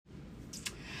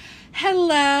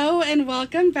Hello and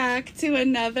welcome back to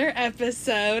another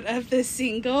episode of The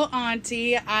Single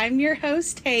Auntie. I'm your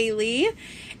host, Haley,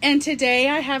 and today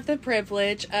I have the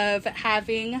privilege of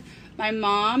having my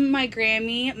mom, my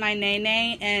Grammy, my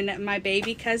Nene, and my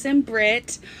baby cousin,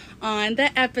 Britt, on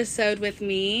the episode with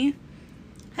me.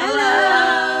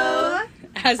 Hello!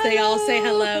 As they all say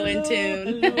hello in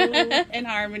tune, in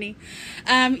harmony.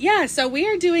 So we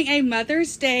are doing a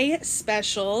Mother's Day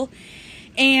special.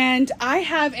 And I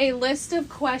have a list of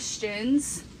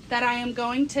questions that I am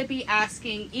going to be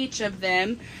asking each of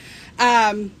them.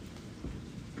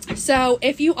 So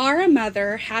if you are a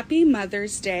mother, happy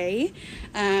Mother's Day.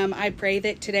 I pray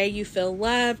that today you feel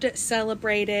loved,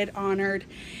 celebrated, honored,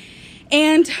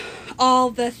 and all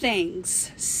the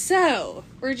things. So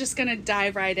we're just going to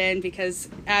dive right in because,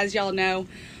 as y'all know,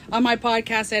 on my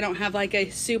podcast, I don't have like a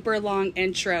super long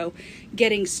intro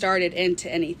getting started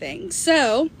into anything.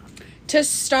 So to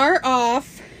start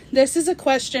off, this is a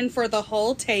question for the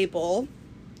whole table.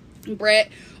 Britt,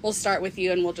 we'll start with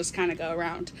you and we'll just kind of go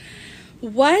around.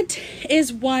 What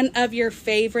is one of your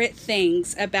favorite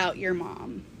things about your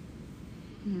mom?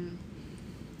 I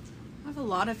have a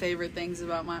lot of favorite things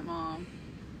about my mom.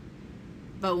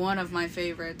 But one of my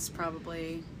favorites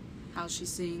probably how she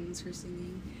sings, her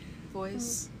singing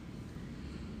voice.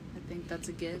 I think that's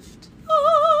a gift.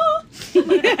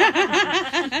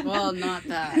 Well, not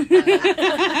that.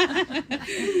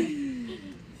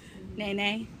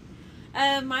 Nene?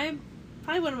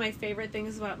 Probably one of my favorite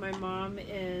things about my mom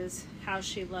is how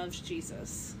she loves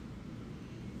Jesus.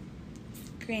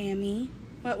 Grammy?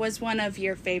 What was one of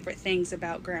your favorite things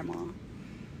about Grandma?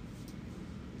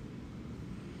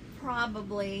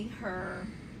 Probably her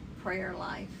prayer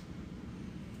life.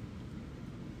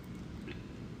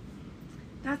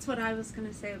 That's what I was going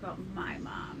to say about my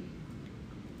mom.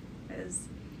 Is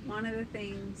one of the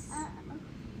things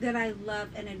that I love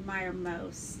and admire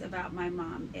most about my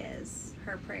mom is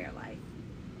her prayer life.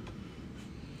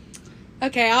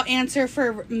 Okay, I'll answer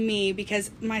for me because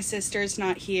my sister's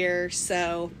not here,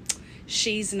 so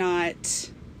she's not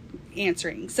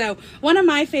answering. So one of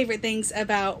my favorite things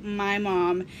about my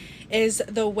mom is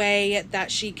the way that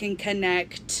she can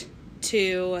connect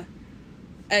to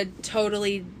a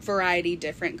totally variety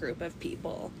different group of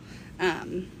people.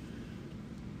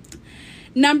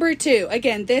 Number two,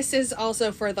 again, this is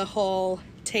also for the whole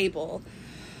table.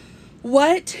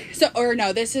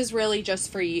 This is really just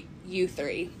for you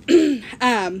three.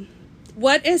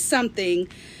 What is something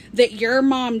that your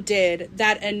mom did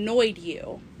that annoyed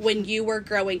you when you were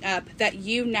growing up that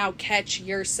you now catch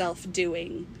yourself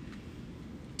doing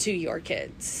to your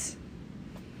kids?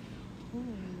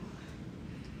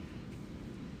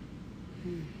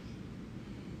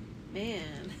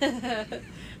 Man.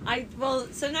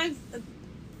 Sometimes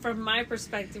from my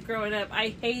perspective growing up,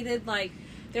 I hated,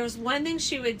 there was one thing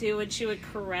she would do and she would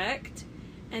correct,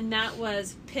 and that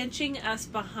was pinching us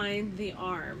behind the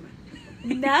arm.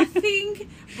 Nothing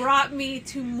brought me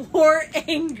to more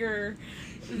anger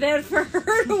than for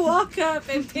her to walk up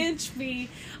and pinch me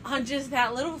on just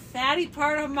that little fatty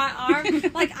part of my arm.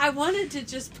 I wanted to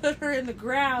just put her in the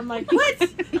ground, what?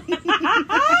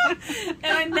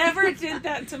 And I never did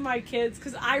that to my kids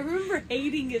because I remember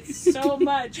hating it so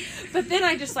much. But then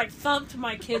I just thumped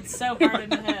my kids so hard in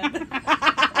the head.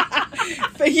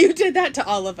 But you did that to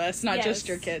all of us, not Yes. just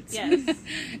your kids. Yes.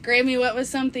 Grammy, what was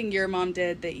something your mom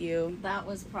did that you... That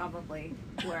was probably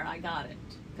where I got it.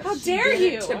 'Cause How she dare did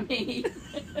it you. to me.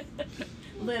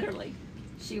 Literally.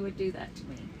 She would do that to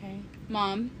me. Okay.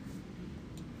 Mom?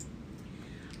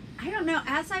 I don't know.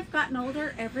 As I've gotten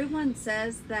older, everyone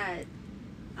says that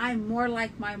I'm more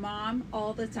like my mom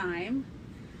all the time.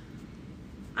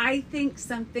 I think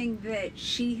something that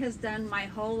she has done my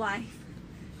whole life,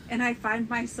 and I find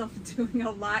myself doing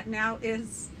a lot now,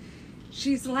 is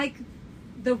she's like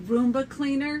the Roomba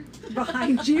cleaner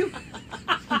behind you.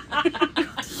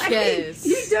 Yes.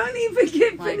 You don't even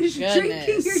get My finished drinking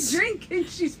your goodness. drink and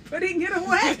she's putting it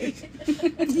away.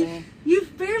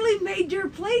 You've barely made your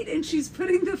plate and she's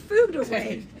putting the food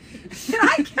away. And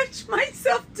I catch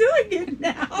myself doing it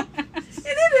now. And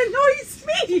it annoys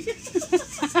me.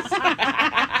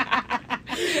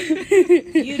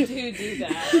 You do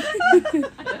that.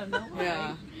 I don't know why.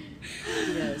 Yeah.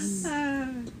 Yes.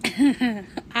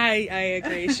 I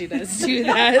agree she does do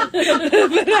that.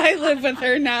 But I live with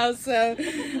her now, so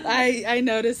I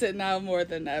notice it now more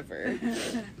than ever.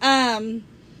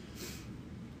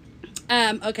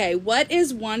 Okay, what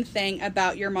is one thing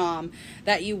about your mom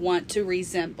that you want to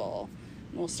resemble?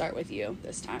 We'll start with you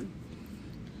this time.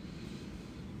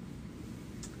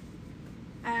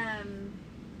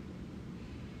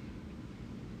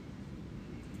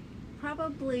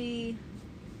 Probably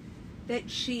that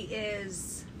she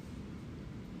is,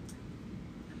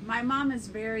 my mom is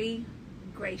very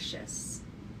gracious.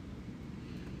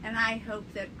 And I hope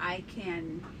that I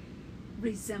can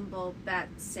resemble that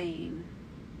same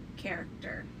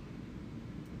character.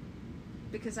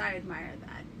 Because I admire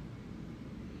that.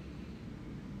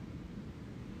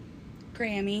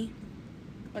 Grammy,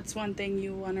 what's one thing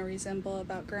you want to resemble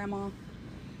about Grandma?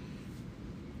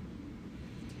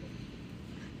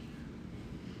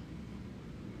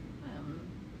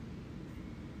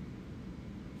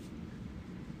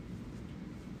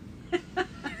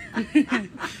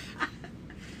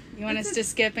 You want us to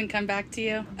skip and come back to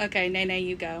you? Okay, Nene,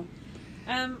 you go.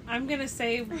 I'm gonna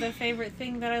say the favorite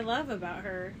thing that I love about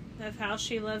her, of how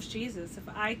she loves Jesus. If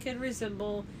I could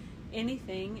resemble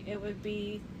anything, it would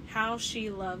be how she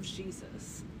loves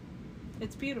Jesus.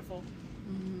 It's beautiful.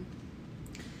 Mm-hmm.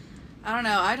 I don't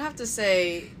know. I'd have to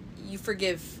say you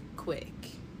forgive quick.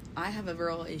 I have a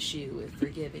real issue with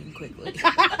forgiving quickly.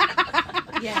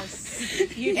 Yes.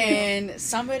 You do. And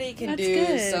somebody can That's do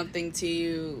good. something to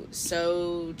you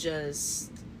so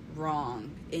just wrong,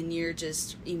 and you're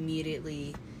just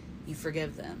immediately, you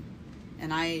forgive them.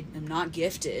 And I am not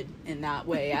gifted in that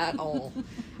way at all.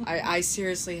 I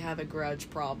seriously have a grudge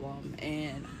problem,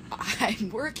 and I'm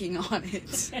working on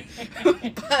it.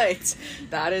 But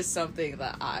that is something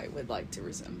that I would like to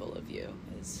resemble of you,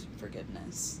 is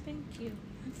forgiveness. Thank you.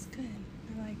 That's good.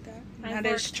 I like that. I've That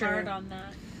is worked true. hard on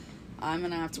that. I'm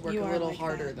going to have to work You a are little like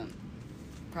harder that. than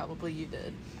probably you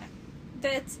did.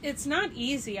 It's not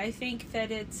easy. I think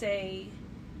that it's a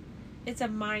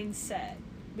mindset,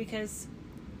 because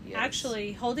Yes.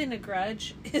 actually holding a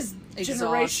grudge is Exhausting.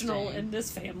 generational in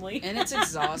this family. And it's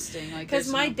exhausting. Like, Because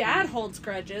there's my no dad point. holds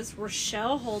grudges,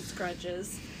 Rochelle holds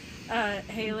grudges,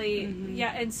 Haley, Mhm.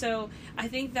 yeah, and so I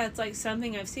think that's like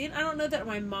something I've seen. I don't know that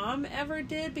my mom ever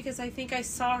did, because I think I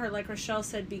saw her, like Rochelle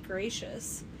said, be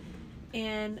gracious,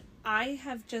 and I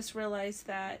have just realized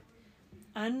that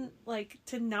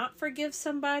to not forgive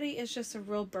somebody is just a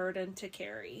real burden to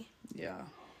carry. Yeah.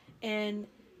 And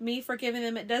me forgiving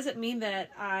them, it doesn't mean that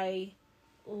I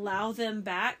allow them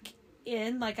back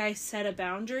in, like I set a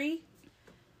boundary,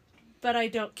 but I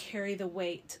don't carry the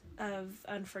weight of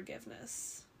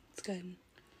unforgiveness. It's good.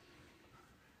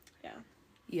 Yeah.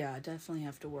 Yeah, I definitely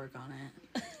have to work on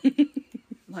it.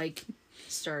 Like,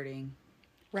 starting.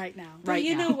 Right now. But Right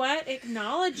you now. know what?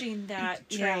 Acknowledging that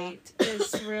Yeah. trait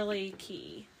is really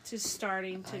key to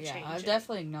starting to Yeah, change I've it.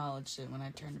 definitely acknowledged it when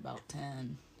I turned about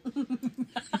 10.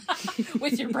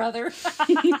 With your brother.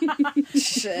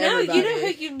 No, you know who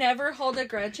you never hold a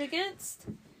grudge against?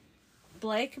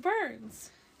 Blake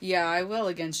Burns. Yeah, I will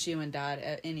against you and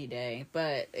Dad any day,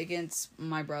 but against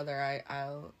my brother,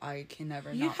 I can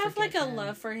never. You not have like forgive a him.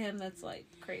 love for him that's like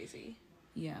crazy.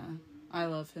 Yeah, I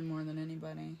love him more than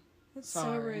anybody. That's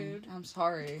Sorry. so rude. I'm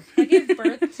sorry, I gave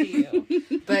birth to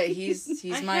you. but he's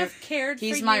I my have cared for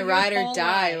he's you my your ride or whole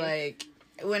die. life.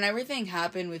 Like when everything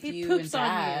happened with He you poops and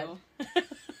Dad. on you.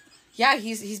 Yeah,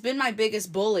 he's been my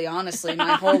biggest bully, honestly,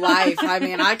 my whole life. I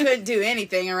mean, I couldn't do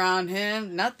anything around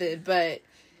him, nothing, but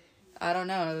I don't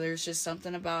know. There's just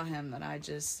something about him that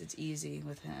it's easy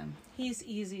with him. He's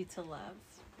easy to love.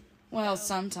 Well,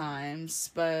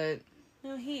 sometimes, but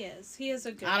No, he is. He is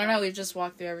a good I don't know. guy. We've just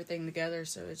walked through everything together,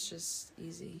 so it's just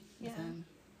easy with Yeah. him.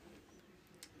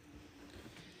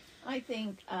 I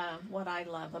think what I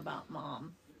love about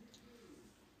Mom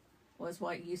was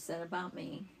what you said about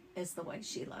me, is the way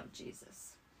she loved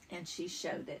Jesus. And she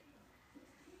showed it.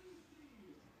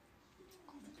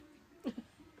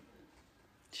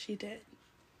 She did.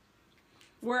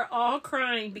 We're all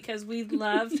crying because we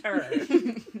loved her.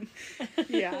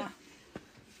 Yeah.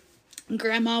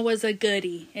 Grandma was a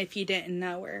goodie if you didn't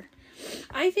know her.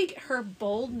 I think her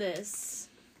boldness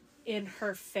in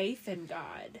her faith in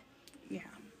God Yeah.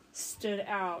 stood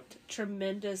out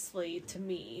tremendously to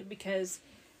me, because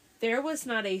there was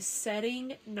not a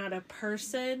setting, not a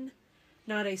person,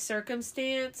 not a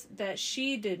circumstance that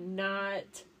she did not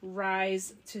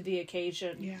rise to the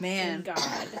occasion Yeah. Man. in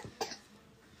God.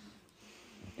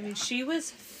 I mean, she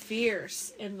was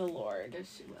fierce in the Lord.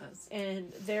 Yes, she was.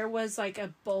 And there was like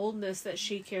a boldness that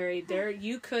she carried there.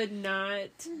 You could not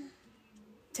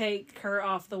take her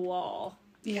off the wall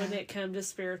Yeah. when it come to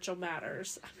spiritual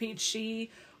matters. I mean, she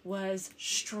was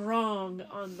strong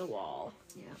on the wall.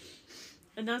 Yeah.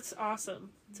 And that's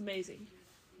awesome. It's amazing.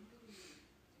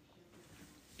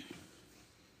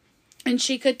 And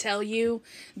she could tell you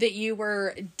that you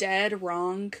were dead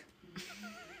wrong.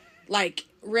 Like,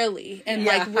 really. And,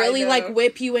 Yeah, like, I really, know. like,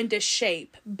 whip you into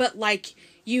shape. But, like,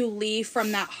 you leave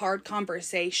from that hard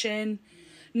conversation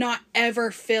not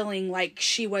ever feeling like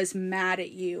she was mad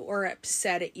at you or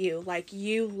upset at you. Like,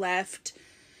 you left,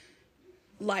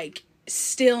 like,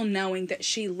 still knowing that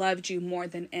she loved you more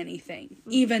than anything.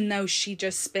 Even though she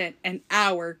just spent an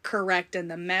hour correcting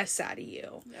the mess out of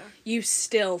you. Yeah. You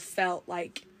still felt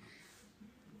like,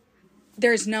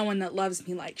 there's no one that loves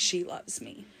me like she loves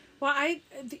me. Well,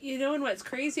 and what's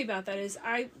crazy about that is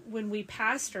when we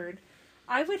pastored,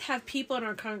 I would have people in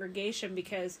our congregation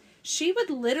because she would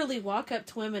literally walk up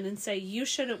to women and say, you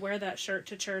shouldn't wear that shirt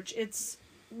to church. It's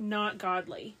not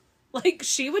godly. Like,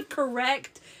 she would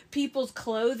correct people's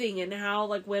clothing and how,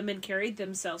 like, women carried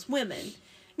themselves. Women.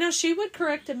 Now, she would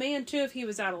correct a man, too, if he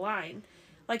was out of line.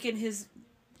 Like, in his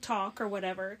talk or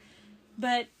whatever.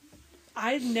 But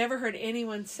I've never heard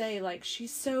anyone say, like,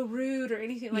 she's so rude or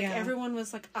anything. Like, everyone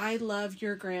was like, I love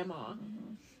your grandma.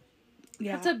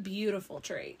 Yeah. That's a beautiful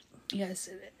trait. Yes,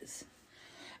 it is.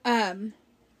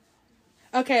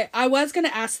 Okay, I was going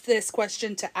to ask this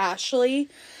question to Ashley.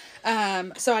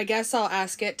 So I guess I'll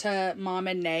ask it to Mom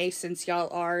and Nay, since y'all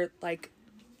are, like,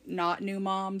 not new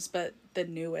moms, but the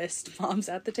newest moms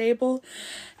at the table.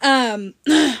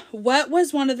 What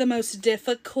was one of the most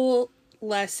difficult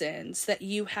lessons that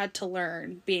you had to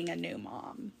learn being a new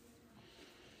mom?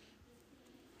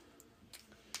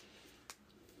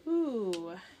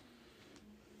 Ooh.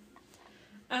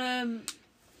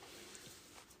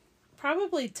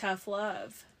 Probably tough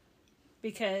love.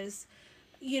 Because,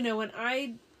 when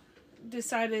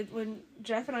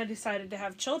Jeff and I decided to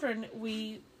have children,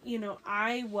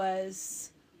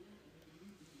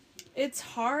 it's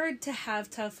hard to have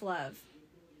tough love.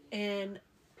 And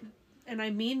I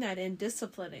mean that in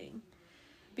disciplining.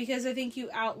 Because I think you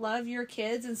outlove your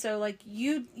kids, and so, like,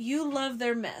 you love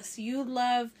their mess. You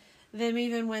love them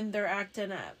even when they're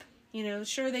acting up.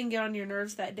 Sure, they can get on your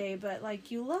nerves that day, but,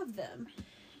 like, you love them.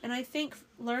 And I think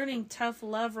learning tough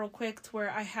love real quick to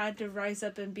where I had to rise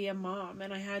up and be a mom,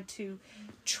 and I had to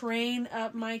train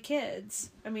up my kids.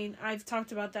 I mean, I've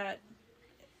talked about that,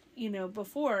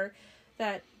 before,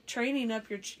 that training up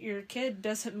your kid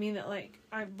doesn't mean that, like,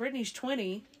 Brittany's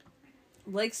 20,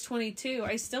 Blake's 22.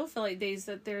 I still feel like days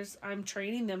that I'm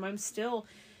training them. I'm still,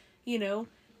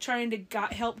 trying to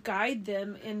help guide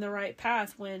them in the right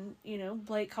path when,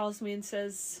 Blake calls me and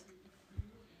says,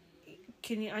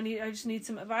 I just need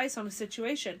some advice on a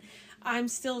situation. I'm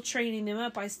still training them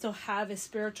up. I still have a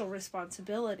spiritual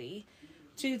responsibility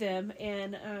to them.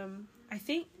 And, I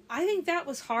think that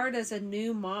was hard as a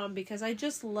new mom because I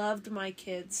just loved my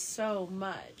kids so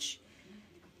much.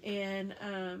 And,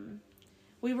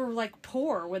 we were, like,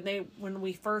 poor when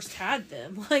we first had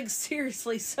them. Like,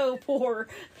 seriously, so poor.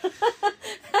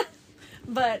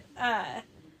 But,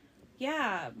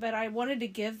 but I wanted to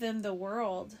give them the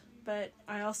world. But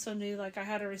I also knew, like, I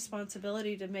had a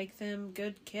responsibility to make them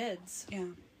good kids. Yeah.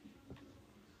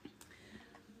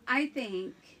 I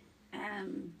think,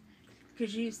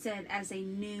 because you said as a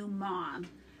new mom.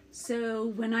 So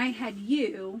when I had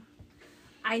you,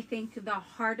 I think the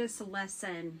hardest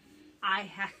lesson I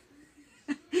had,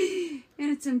 and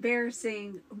it's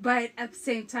embarrassing, but at the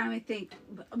same time, I think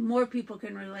more people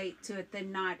can relate to it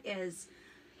than not, is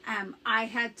I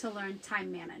had to learn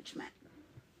time management.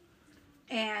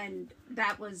 And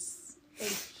that was a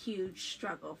huge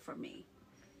struggle for me.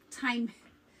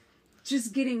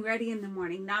 Just getting ready in the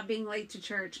morning, not being late to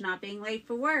church, not being late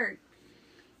for work.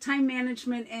 Time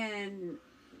management and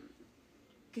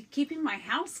keeping my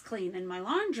house clean and my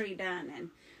laundry done. And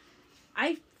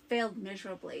I failed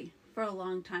miserably for a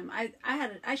long time.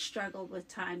 I struggled with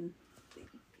time.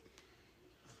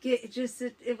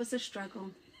 It was a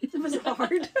struggle. It was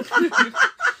hard.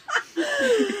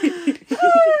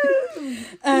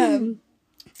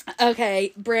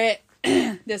 Okay, Britt,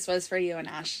 this was for you, and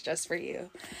Ash, just for you.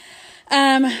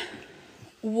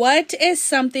 What is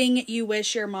something you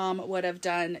wish your mom would have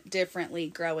done differently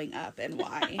growing up, and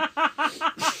why?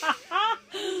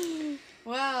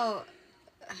 Well,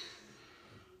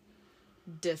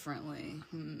 differently.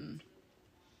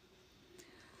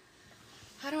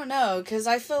 I don't know, because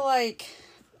I feel like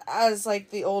as,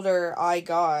 like, the older I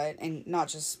got, and not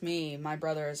just me, my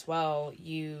brother as well,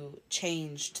 you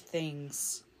changed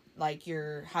things, like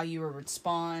how you would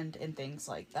respond and things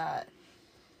like that.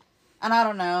 And I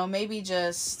don't know, maybe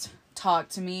just talk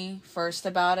to me first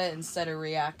about it instead of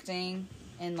reacting,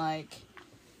 and, like,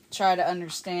 try to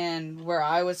understand where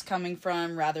I was coming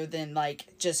from rather than,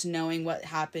 like, just knowing what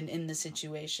happened in the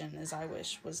situation, as I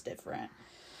wish was different.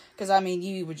 Because, I mean,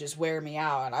 you would just wear me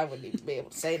out and I wouldn't even be able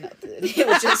to say nothing. It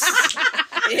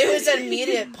was an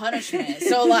immediate punishment.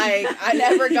 So, like, I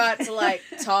never got to, like,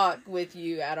 talk with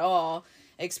you at all,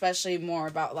 especially more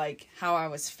about, like, how I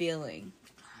was feeling.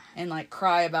 and like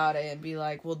cry about it and be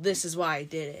like, well, this is why I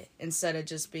did it, instead of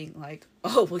just being like,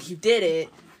 oh, well, you did it,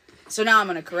 so now I'm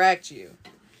gonna correct you.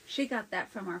 She got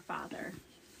that from our father.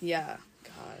 Yeah,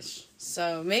 gosh.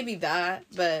 So maybe that,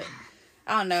 but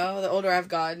I don't know. The older I've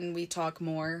gotten, we talk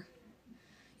more.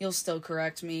 You'll still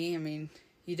correct me. I mean,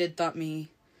 you did thump me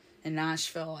in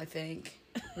Nashville, I think.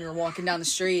 We were walking down the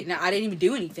street, and I didn't even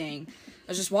do anything.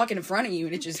 I was just walking in front of you,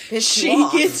 and it just pissed you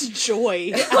off. She gets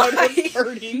joy out of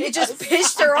hurting. It just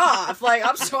pissed her off. Like,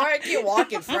 I'm sorry I can't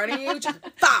walk in front of you. Just,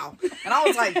 pow. And I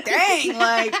was like, dang,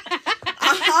 like,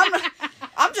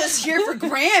 I'm just here for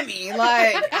Grammy.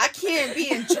 Like, I can't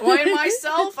be enjoying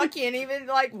myself. I can't even,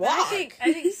 like, walk. I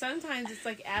think sometimes it's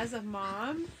like, as a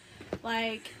mom,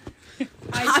 like,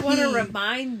 I just want to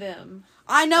remind them.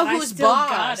 I know But who's I still boss.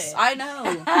 got it. I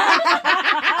know.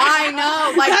 I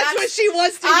know. Like, That's what she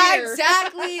wants to hear.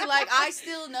 Exactly. Like, I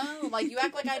still know. Like, you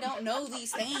act like I don't know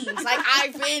these things. Like,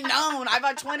 I've been known. I've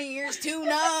had 20 years to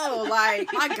know.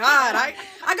 Like, my God.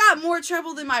 I got more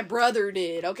trouble than my brother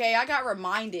did, okay? I got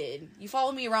reminded. You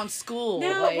follow me around school.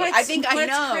 No, like, what's, I think I know.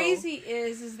 What's crazy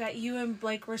is that you and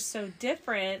Blake were so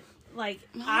different. Like,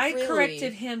 Not I really.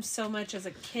 corrected him so much as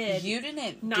a kid. You didn't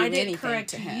and do I didn't anything correct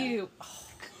to him. you. Oh,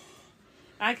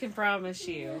 I can promise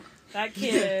you. That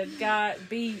kid got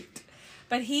beat.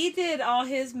 But he did all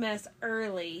his mess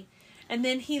early. And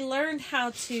then he learned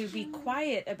how to be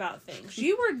quiet about things.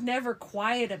 You were never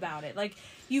quiet about it. Like,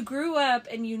 you grew up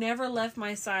and you never left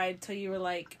my side till you were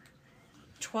like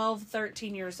 12,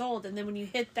 13 years old. And then when you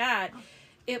hit that,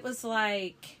 it was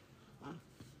like,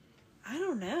 I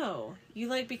don't know. You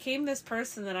like became this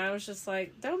person that I was just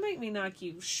like, don't make me knock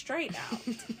you straight out.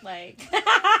 Like,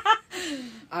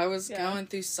 I was going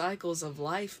through cycles of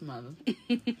life, Mother.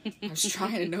 I was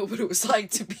trying to know what it was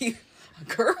like to be a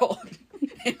girl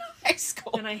in high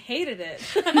school. and I hated it.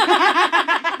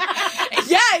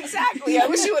 Yeah, exactly. I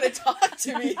wish you would have talked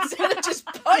to me instead of just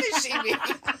punishing me.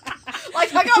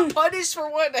 Like, I got punished for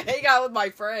wanting to hang out with my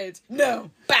friends. No.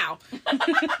 Bow.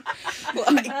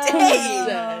 Like,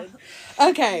 dang.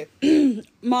 Okay.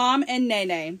 Mom and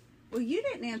Nene. Well, you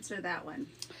didn't answer that one.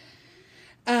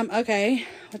 Okay.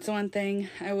 What's the one thing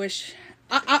I wish...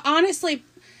 I honestly,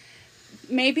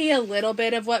 maybe a little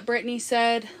bit of what Brittany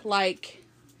said, like,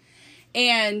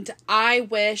 and I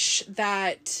wish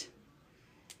that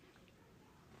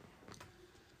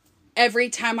every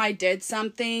time I did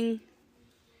something,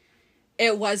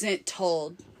 it wasn't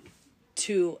told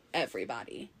to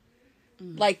everybody.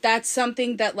 Like, that's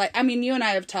something that, like, I mean, you and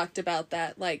I have talked about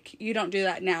that. Like, you don't do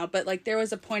that now, but, like, there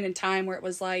was a point in time where it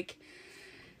was, like,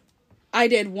 I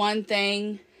did one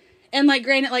thing, and, like,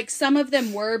 granted, like, some of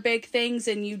them were big things,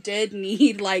 and you did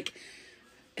need, like,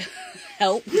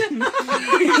 help,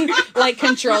 like,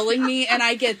 controlling me, and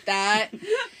I get that.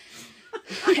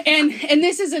 And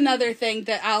this is another thing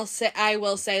that I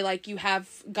will say, like, you have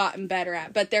gotten better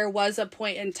at, but there was a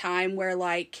point in time where,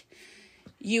 like,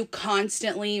 you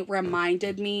constantly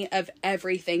reminded me of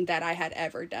everything that I had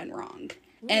ever done wrong.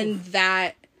 Ooh. And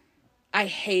that, I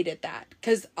hated that.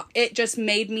 Because it just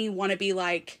made me want to be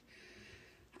like,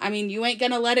 I mean, you ain't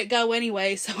going to let it go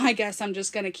anyway, so I guess I'm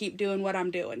just going to keep doing what I'm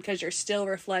doing. Because you're still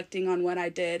reflecting on what I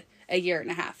did a year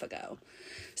and a half ago.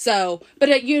 So, but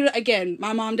again,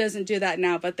 my mom doesn't do that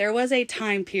now. But there was a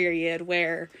time period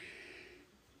where,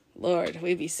 Lord,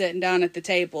 we'd be sitting down at the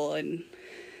table and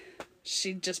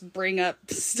she'd just bring up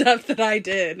stuff that I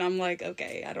did. And I'm like,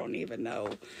 okay, I don't even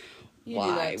know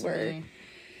why we're...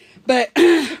 But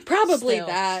probably still.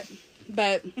 That.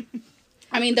 But,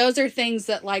 I mean, those are things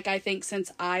that, like, I think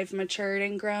since I've matured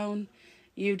and grown,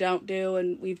 you don't do,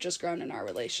 and we've just grown in our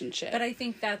relationship. But I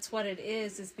think that's what it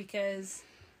is because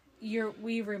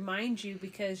we remind you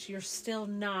because you're still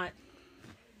not...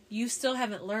 You still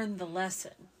haven't learned the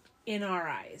lesson in our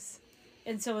eyes.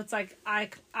 And so it's like, I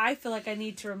feel like I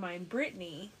need to remind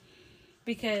Brittany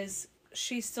because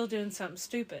she's still doing something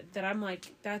stupid that I'm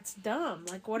like, that's dumb.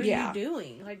 Like, what are you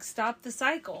doing? Like, stop the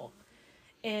cycle.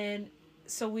 And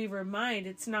so we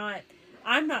remind,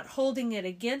 I'm not holding it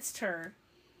against her.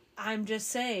 I'm just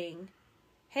saying,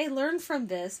 hey, learn from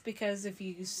this because if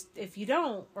you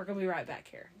don't, we're going to be right back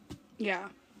here. Yeah.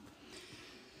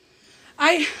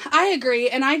 I agree,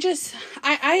 and I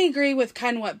agree with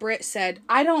kind of what Britt said.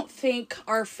 I don't think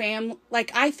our family,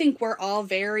 like, I think we're all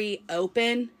very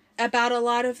open about a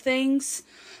lot of things,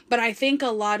 but I think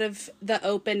a lot of the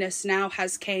openness now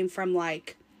has came from,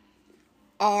 like,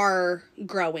 our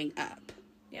growing up.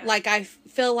 Yeah. Like, I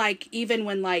feel like even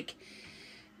when, like,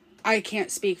 I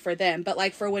can't speak for them, but,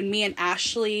 like, for when me and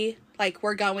Ashley, like,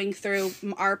 were going through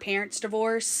our parents'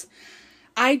 divorce,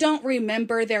 I don't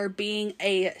remember there being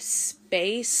a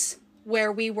space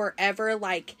where we were ever,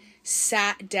 like,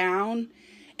 sat down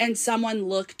and someone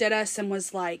looked at us and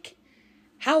was like,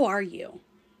 how are you?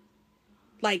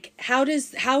 Like, how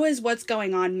is what's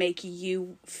going on make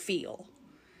you feel?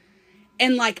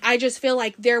 And like, I just feel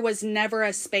like there was never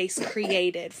a space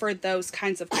created for those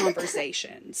kinds of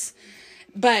conversations.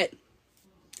 But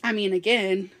I mean,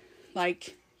 again,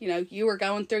 like, you know, you were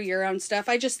going through your own stuff.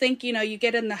 I just think, you know, you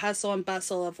get in the hustle and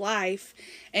bustle of life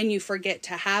and you forget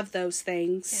to have those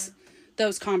things,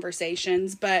 those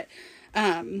conversations. But,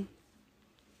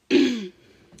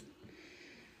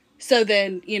 so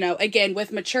then, you know, again,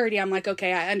 with maturity, I'm like,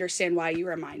 okay, I understand why you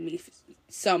remind me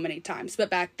so many times.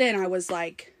 But back then I was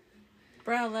like,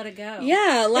 bro, let it go.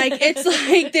 yeah, like, it's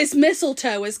like this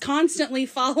mistletoe is constantly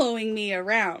following me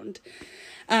around.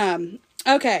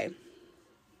 Okay.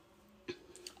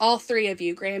 All three of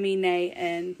you, Grammy, Nay,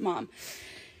 and Mom.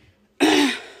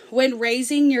 When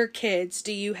raising your kids,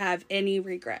 do you have any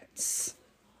regrets?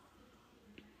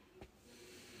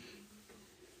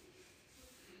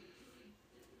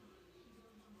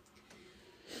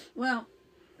 Well,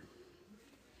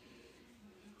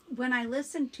 when I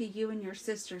listened to you and your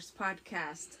sister's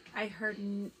podcast, I heard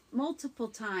multiple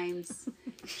times,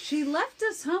 she left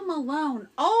us home alone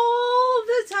all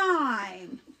the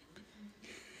time.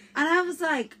 And I was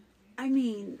like, I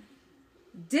mean,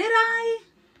 did I?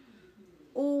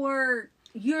 Or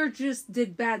you just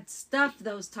did bad stuff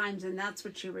those times and that's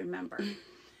what you remember.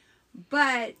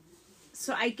 But,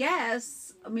 so I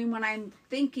guess, I mean, when I'm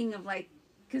thinking of like,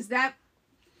 because that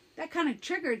kind of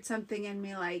triggered something in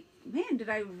me, like, man, did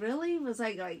I really, was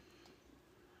I like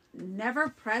never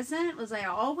present? Was I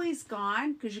always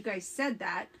gone? Because you guys said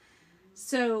that.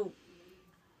 So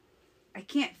I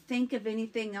can't think of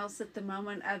anything else at the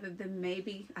moment other than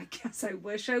maybe, I guess I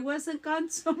wish I wasn't gone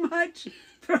so much,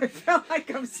 but I felt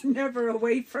like I was never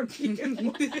away from you.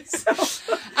 So,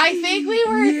 I think we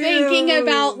were thinking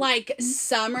about like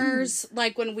summers,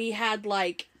 like when we had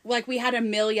like we had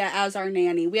Amelia as our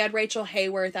nanny. We had Rachel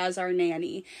Hayworth as our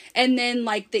nanny. And then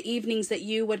like the evenings that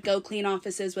you would go clean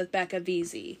offices with Becca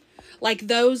Veazey. Like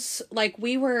those, like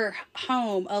we were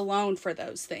home alone for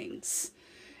those things.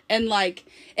 And like,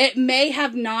 it may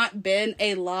have not been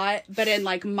a lot, but in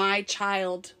like my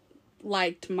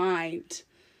child-liked mind.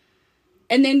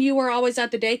 And then you were always at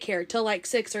the daycare till like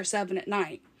 6 or 7 at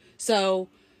night. So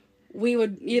we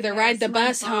would either ride the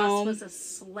bus home. My boss was a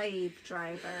slave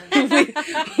driver.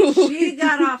 She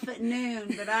got off at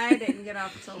noon, but I didn't get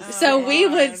off till 6. So we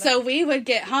would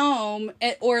get home,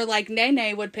 or like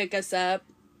Nene would pick us up,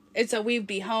 and so we'd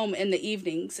be home in the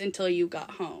evenings until you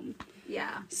got home.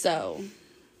 Yeah. So.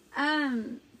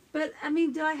 But I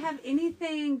mean, do I have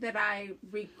anything that I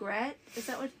regret? Is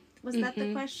that was that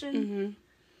the question?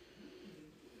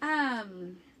 Mm-hmm.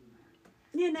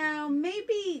 You know,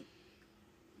 maybe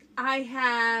I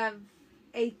have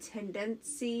a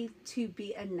tendency to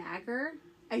be a nagger.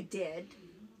 I did.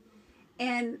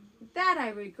 And that I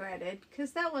regretted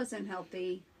because that wasn't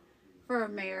healthy for a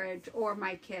marriage or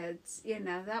my kids. You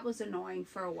know, that was annoying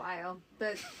for a while.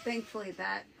 But thankfully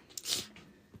that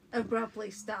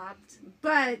abruptly stopped.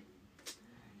 But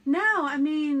no, I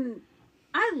mean,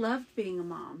 I loved being a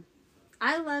mom.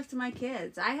 I loved my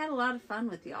kids. I had a lot of fun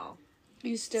with y'all.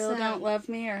 You still don't love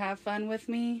me or have fun with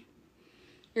me?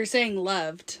 You're saying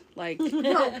loved, like.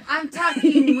 No, I'm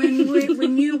talking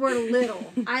when you were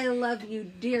little. I love you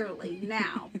dearly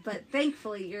now, but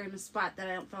thankfully you're in a spot that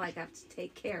I don't feel like I have to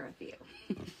take care of you.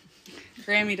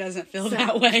 Grammy doesn't feel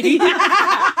that way.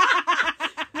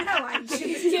 No, I do.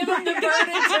 She's giving the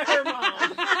burden to her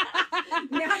mom.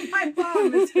 Now my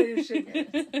mom is finishing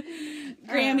it.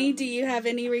 Grammy, do you have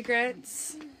any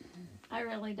regrets? I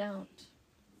really don't.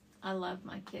 I love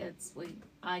my kids.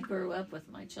 I grew up with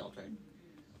my children.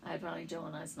 I had Ronnie Joe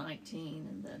when I was 19,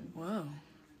 and then Whoa,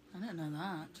 I didn't know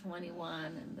that. 21,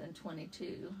 and then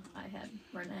 22. I had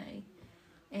Renee,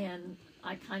 and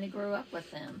I kind of grew up with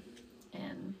them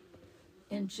and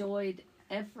enjoyed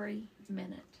every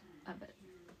minute of it.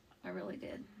 I really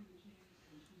did.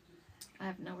 I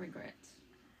have no regrets.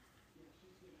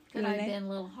 Could I have been a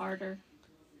little harder?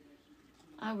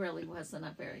 I really wasn't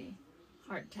a very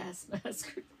hard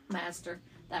taskmaster.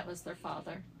 That was their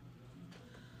father.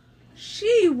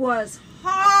 She was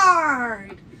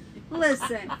hard.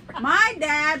 Listen, my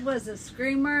dad was a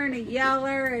screamer and a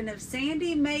yeller, and if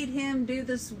Sandy made him do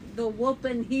the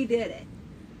whooping, he did it.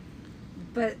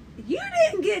 But you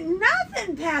didn't get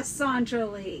nothing past Sandra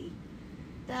Lee.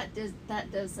 That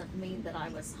doesn't mean that I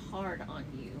was hard on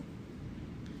you.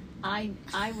 I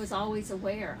was always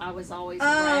aware. I was always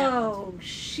around. Oh,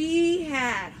 she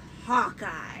had hawk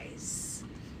eyes.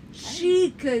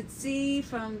 She could see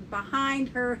from behind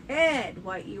her head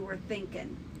what you were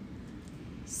thinking.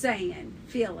 saying,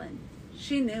 feeling.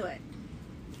 She knew it.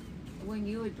 When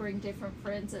you would bring different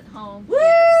friends at home, Woo!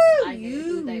 yes, I knew You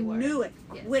who they were. knew it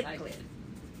Yes, I quickly. did.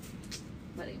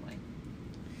 But anyway.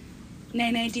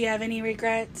 Nene, do you have any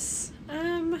regrets?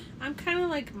 I'm kind of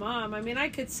like Mom. I mean, I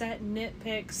could set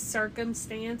nitpick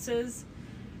circumstances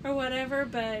or whatever,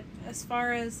 but as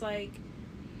far as like,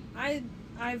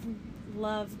 I've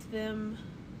loved them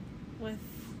with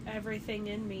everything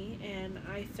in me, and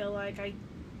I feel like I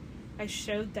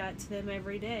showed that to them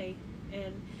every day,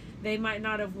 and they might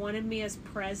not have wanted me as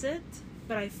present,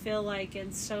 but I feel like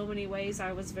in so many ways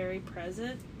I was very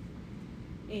present.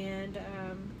 And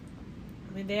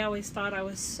I mean, they always thought I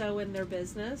was so in their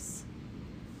business,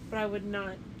 but I would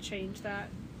not change that.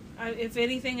 If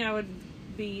anything, I would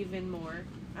be even more.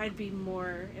 I'd be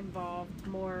more involved,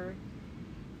 more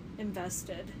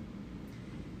invested.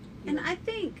 And I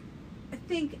think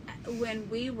when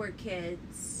we were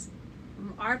kids,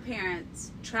 our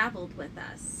parents traveled with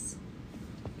us.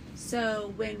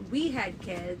 So when we had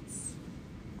kids,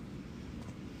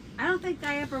 I don't think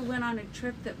I ever went on a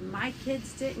trip that my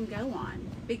kids didn't go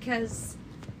on, because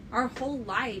our whole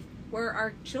life were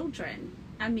our children.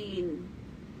 I mean,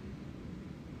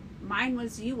 mine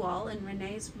was you all, and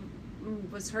Renee's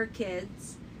was her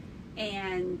kids,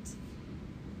 and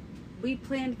we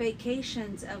planned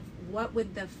vacations of what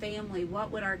would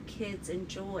our kids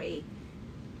enjoy.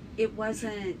 It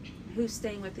wasn't who's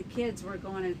staying with the kids, we're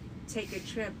going to take a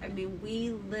trip. I mean, we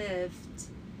lived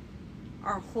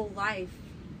our whole life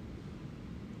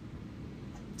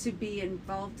to be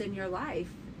involved in your life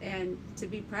and to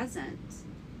be present.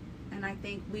 And I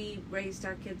think we raised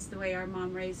our kids the way our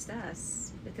mom raised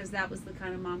us, because that was the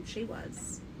kind of mom she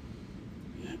was.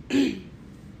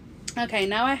 Okay,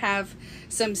 now I have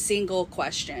some single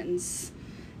questions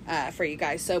for you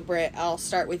guys. So, Britt, I'll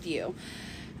start with you.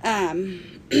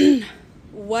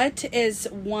 What is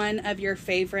one of your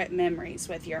favorite memories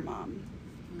with your mom?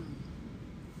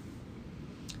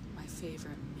 My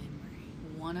favorite memory.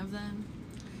 One of them?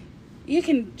 You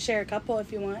can share a couple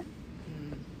if you want.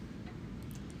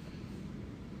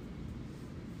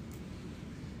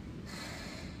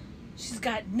 She's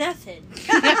got nothing.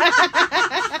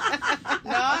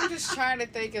 No, I'm just trying to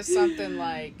think of something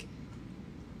like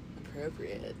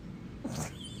appropriate.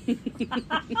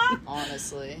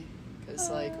 Honestly. Because,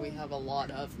 like, we have a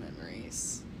lot of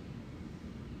memories.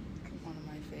 One of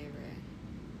my favorite.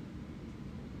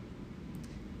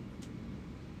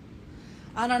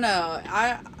 I don't know.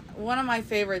 One of my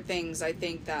favorite things, I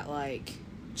think, that, like,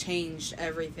 changed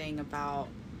everything about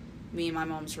me and my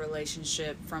mom's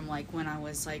relationship from, like, when I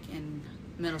was, like, in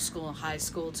middle school and high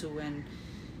school to when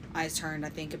I turned, I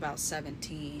think, about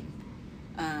 17.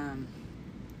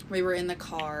 We were in the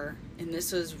car, and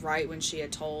this was right when she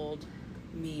had told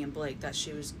me and Blake that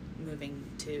she was moving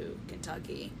to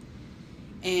Kentucky.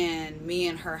 And me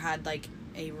and her had, like,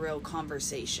 a real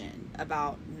conversation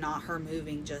about not her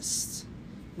moving, just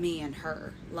me and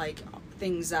her. Like,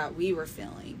 things that we were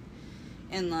feeling.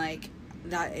 And, like,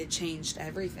 that it changed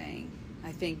everything.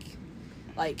 I think,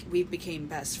 like, we became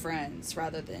best friends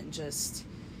rather than just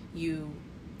you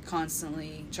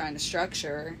constantly trying to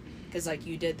structure, because, like,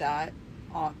 you did that.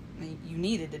 You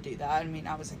needed to do that. I mean,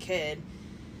 I was a kid.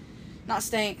 Not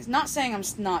saying I'm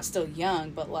not still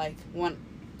young, but, like, when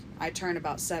I turned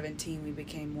about 17, we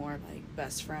became more, like,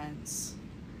 best friends.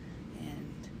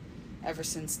 And ever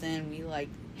since then, we, like,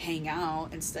 hang out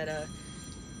instead of,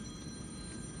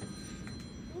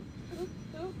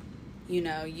 you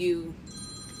know, you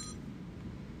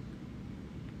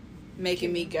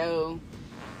making me go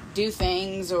do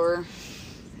things or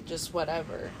just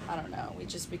whatever. I don't know. We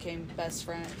just became best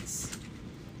friends.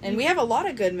 And we have a lot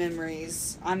of good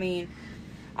memories. I mean,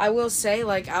 I will say,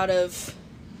 like, out of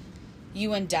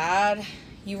you and Dad,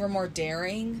 you were more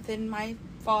daring than my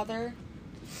father.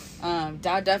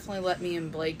 Dad definitely let me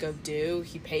and Blake go do.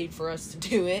 He paid for us to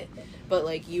do it. But,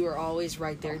 like, you were always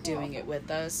right there doing it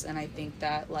with us. And I think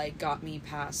that, like, got me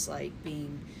past, like,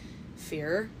 being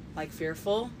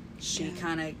fearful. She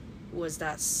kind of was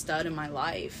that stud in my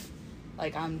life.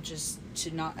 Like, I'm just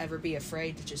to not ever be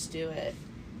afraid to just do it.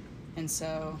 And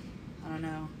so, I don't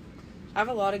know. I have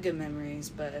a lot of good memories,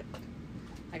 but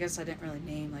I guess I didn't really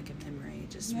name, like, a memory.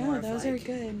 Just more of, those like, are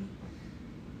good.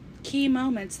 Key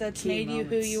moments that's made you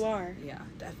who you are. Yeah,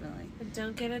 definitely. But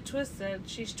don't get it twisted.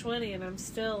 She's 20 and I'm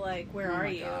still like, where Oh are my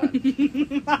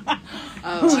you? God.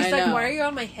 Oh, She's I like, know. why are you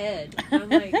on my head? I'm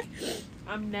like,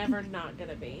 I'm never not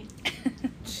gonna be.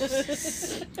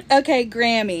 Okay,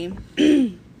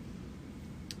 Grammy.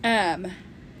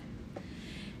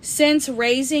 Since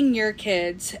raising your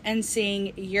kids and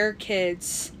seeing your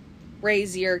kids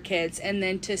raise your kids, and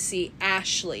then to see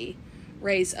Ashley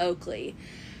raise Oakley.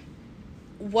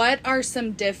 What are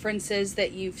some differences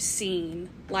that you've seen,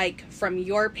 like from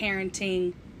your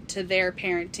parenting to their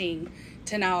parenting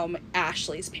to now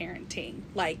Ashley's parenting?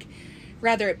 Like,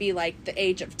 rather it be like the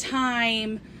age of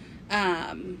time,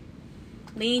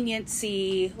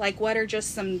 leniency, like what are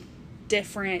just some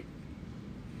different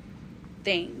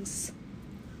things?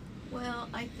 Well,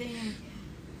 I think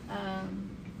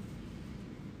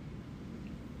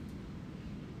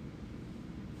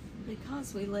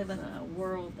because we live in a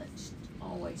world that's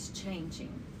always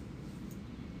changing,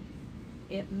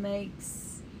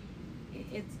 it's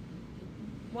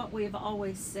what we've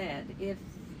always said.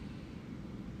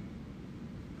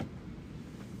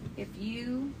 If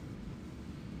you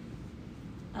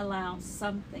allow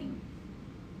something,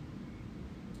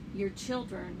 your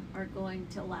children are going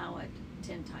to allow it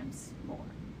 10 times more,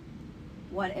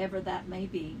 whatever that may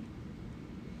be,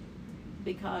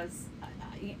 because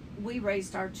we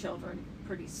raised our children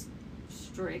pretty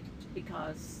strict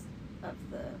because of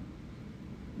the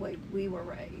way we were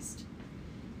raised.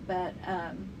 But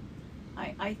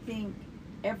I think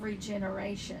every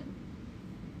generation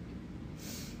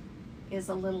is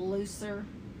a little looser,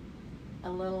 a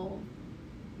little,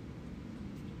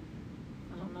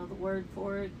 I don't know the word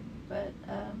for it, but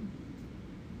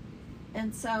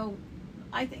and so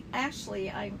I think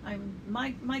Ashley,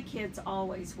 my kids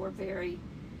always were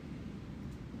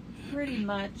pretty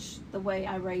much the way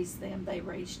I raised them, they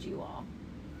raised you all.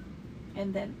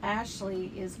 And then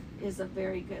Ashley is a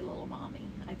very good little mommy.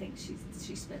 I think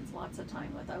she spends lots of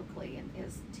time with Oakley and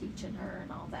is teaching her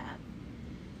and all that.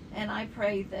 And I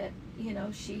pray that,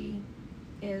 she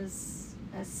is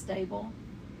as stable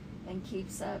and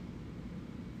keeps up,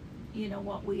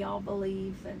 what we all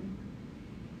believe. And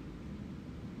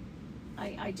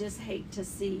I just hate to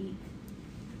see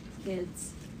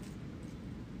kids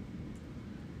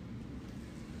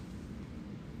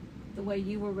the way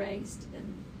you were raised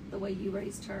and the way you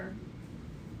raised her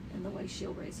and the way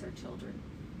she'll raise her children.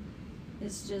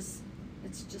 It's just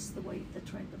the way, the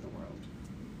trend of the world.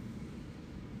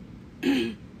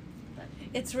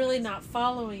 It's really not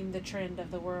following the trend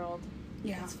of the world.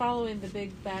 Yeah. It's following the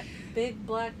big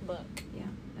black book. Yeah,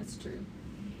 that's true.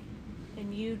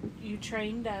 And you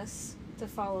trained us to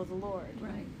follow the Lord.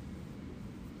 Right.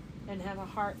 And have a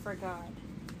heart for God.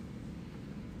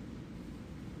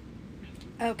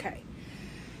 Okay.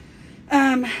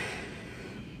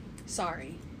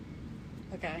 Sorry.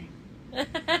 Okay.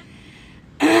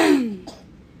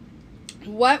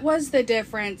 What was the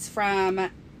difference from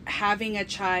having a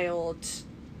child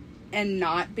and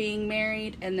not being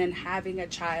married, and then having a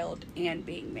child and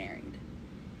being married?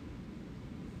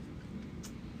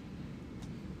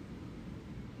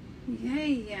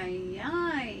 Yay.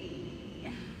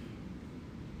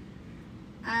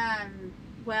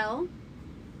 Well,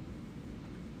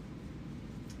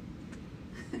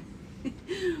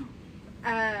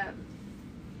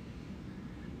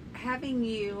 having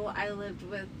you, I lived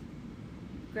with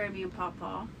Grammy and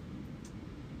Pawpaw,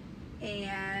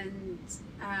 and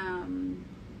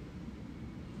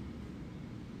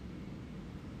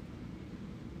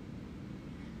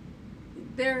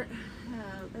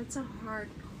that's a hard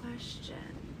question.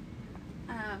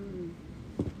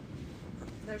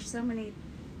 There's so many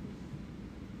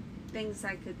things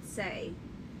I could say.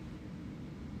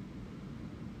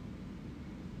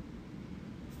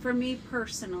 For me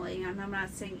personally, and I'm not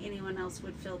saying anyone else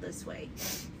would feel this way,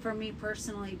 for me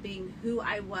personally, being who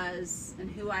I was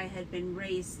and who I had been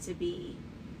raised to be,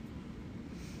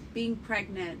 being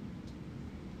pregnant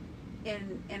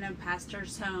in a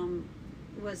pastor's home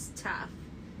was tough.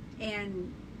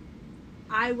 And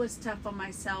I was tough on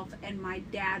myself, and my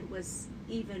dad was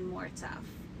even more tough.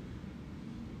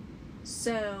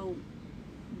 So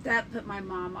that put my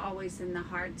mom always in the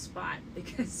hard spot,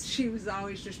 because she was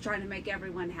always just trying to make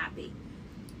everyone happy.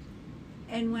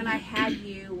 And when I had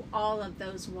you, all of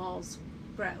those walls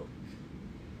broke.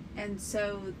 And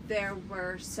so there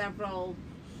were several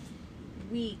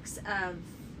weeks of,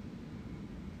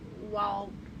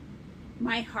 while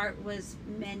my heart was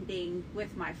mending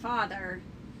with my father,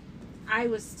 I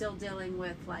was still dealing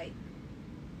with like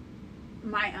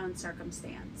my own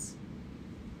circumstance.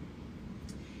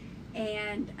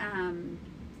 And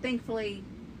thankfully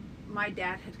my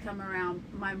dad had come around.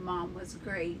 My mom was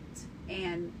great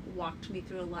and walked me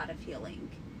through a lot of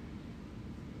healing.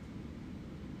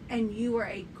 And you were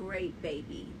a great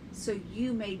baby, so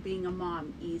you made being a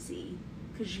mom easy,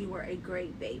 because you were a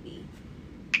great baby.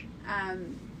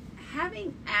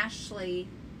 Having Ashley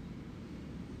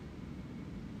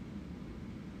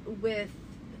with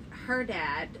her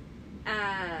dad,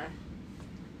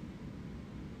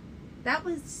 that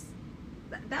was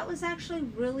that was actually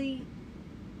really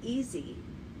easy.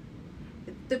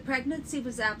 The pregnancy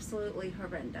was absolutely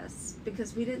horrendous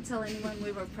because we didn't tell anyone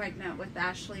we were pregnant with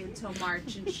Ashley until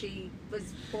March, and she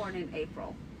was born in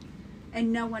April.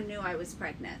 And no one knew I was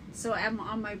pregnant. So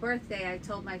on my birthday, I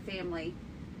told my family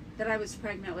that I was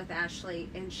pregnant with Ashley,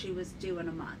 and she was due in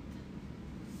a month.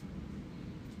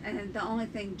 And the only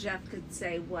thing Jeff could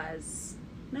say was,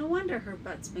 "No wonder her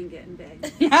butt's been getting big."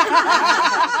 That's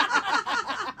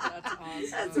awesome.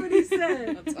 That's what he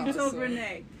said. That's He told awesome.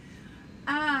 Renee.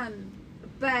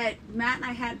 But Matt and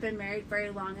I hadn't been married very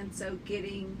long, and so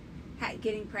getting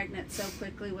pregnant so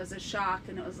quickly was a shock.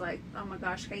 And it was like, oh my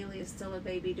gosh, Haley is still a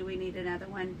baby. Do we need another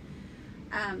one?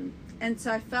 And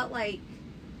so I felt like,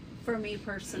 for me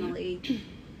personally,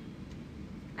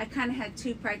 I kind of had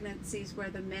two pregnancies where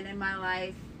the men in my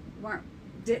life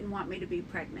didn't want me to be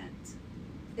pregnant,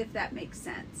 if that makes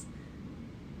sense.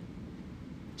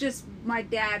 Just my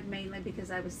dad mainly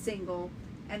because I was single,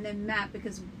 and then Matt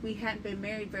because we hadn't been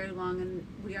married very long and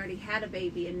we already had a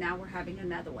baby, and now we're having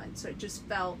another one. So it just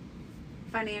felt,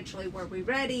 financially, were we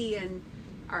ready? And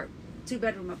our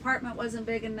 2-bedroom apartment wasn't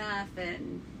big enough,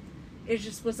 and it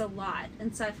just was a lot.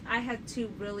 And so I had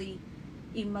two really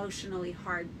emotionally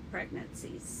hard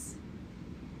pregnancies.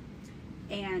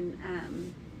 And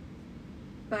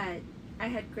but I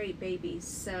had great babies,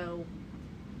 so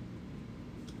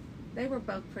they were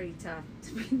both pretty tough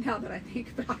to me now that I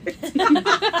think about it.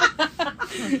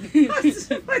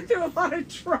 I went through a lot of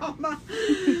trauma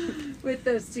with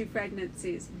those two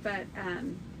pregnancies, but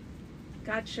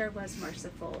God sure was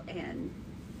merciful, and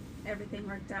everything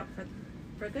worked out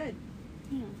for good.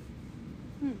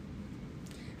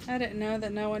 I didn't know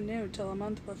that no one knew till a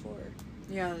month before.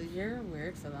 Yeah, you're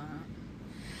weird for that.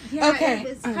 Yeah, Okay.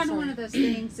 it's kind of one of those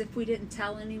things, if we didn't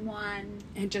tell anyone,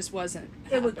 It just wasn't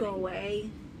it would go happening. away.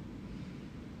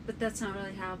 But that's not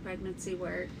really how pregnancy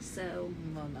works, so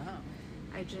Well, no.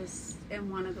 I just am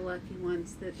one of the lucky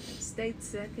ones that stayed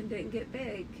sick and didn't get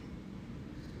big.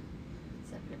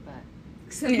 Except your butt.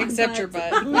 My Except your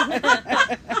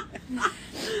butt.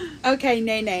 Okay,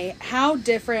 Nene, how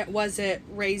different was it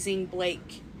raising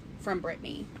Blake from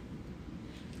Brittany?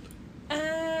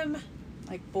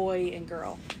 Like boy and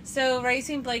girl. So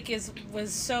raising Blake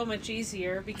was so much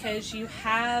easier because you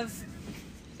have.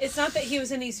 It's not that he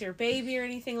was an easier baby or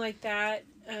anything like that.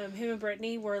 Him and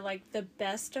Brittany were like the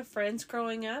best of friends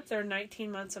growing up. They're 19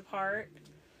 months apart.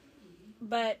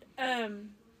 But,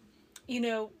 you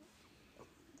know,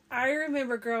 I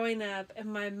remember growing up,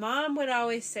 and my mom would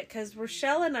always say, because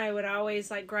Rochelle and I would always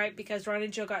like gripe because Ron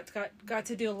and Jill got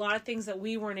to do a lot of things that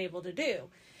we weren't able to do.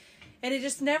 And it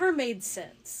just never made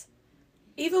sense.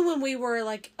 Even when we were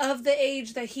like of the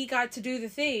age that he got to do the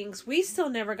things, we still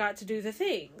never got to do the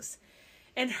things.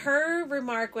 And her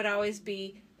remark would always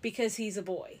be, because he's a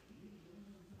boy.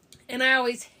 And I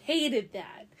always hated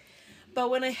that. But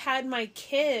when I had my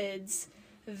kids,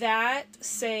 that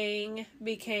saying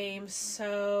became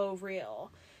so real.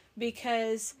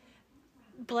 Because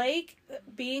Blake,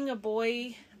 being a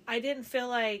boy, I didn't feel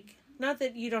like, not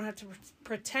that you don't have to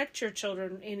protect your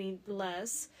children any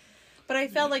less, but I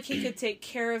felt like he could take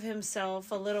care of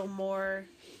himself a little more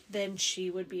than she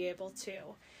would be able to.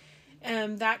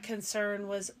 That concern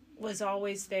was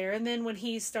always there. And then when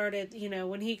he started, you know,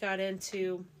 when he got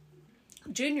into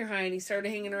junior high and he started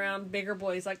hanging around bigger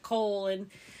boys like Cole and,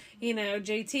 you know,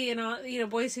 JT and all, you know,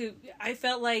 boys who I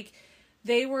felt like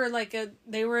they were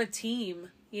a team,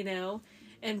 you know,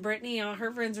 and Brittany, all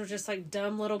her friends were just like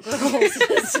dumb little girls.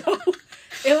 So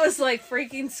it was like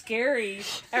freaking scary.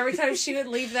 Every time she would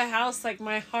leave the house, like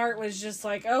my heart was just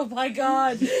like, oh my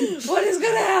God, what is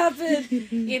going to happen?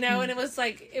 You know, and it was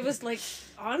like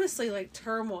honestly like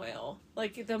turmoil,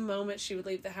 like the moment she would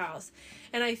leave the house.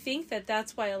 And I think that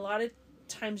that's why a lot of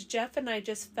times Jeff and I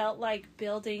just felt like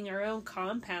building our own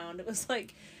compound. It was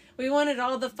like we wanted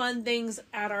all the fun things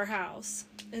at our house.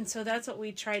 And so that's what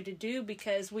we tried to do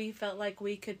because we felt like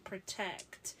we could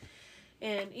protect.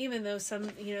 And even though some,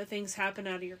 you know, things happen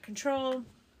out of your control,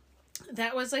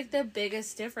 that was like the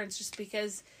biggest difference just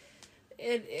because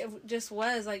it just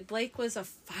was like Blake was a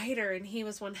fighter and he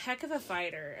was one heck of a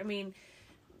fighter. I mean,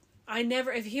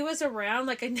 if he was around,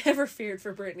 like I never feared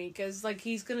for Brittany because like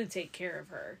he's going to take care of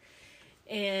her.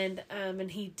 And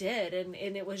he did. And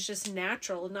it was just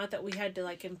natural. Not that we had to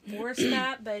like enforce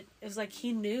that, but it was like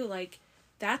he knew like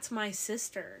that's my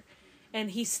sister.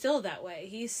 And he's still that way.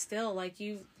 He's still like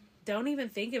you. Don't even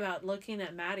think about looking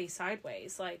at Maddie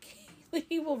sideways. Like,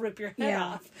 he will rip your head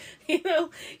off. You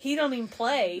know, he don't even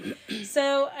play.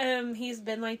 So, he's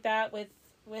been like that with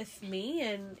me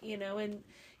and,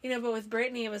 but with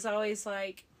Brittany, it was always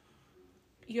like,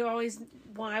 you always,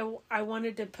 I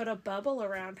wanted to put a bubble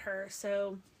around her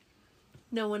so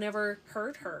no one ever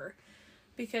hurt her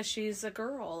because she's a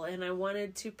girl, and I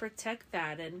wanted to protect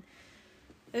that. And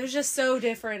it was just so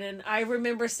different. And I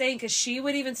remember saying, because she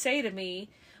would even say to me,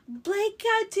 Blake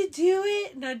got to do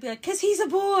it, and I'd be like, because he's a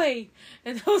boy.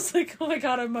 And I was like, oh my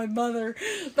God, I'm my mother.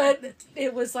 But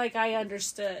it was like I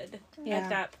understood at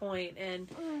that point. And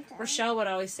Rochelle would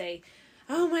always say,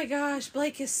 oh my gosh,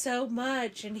 Blake is so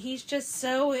much, and he's just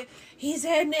so, he's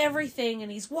in everything, and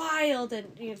he's wild,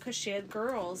 and, you know, because she had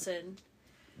girls, and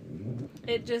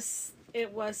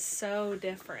it was so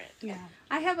different. Yeah.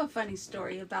 I have a funny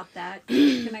story about that.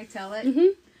 Can I tell it?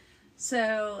 Mm-hmm.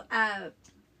 So,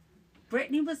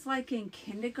 Brittany was like in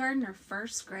kindergarten or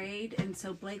first grade, and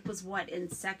so Blake was in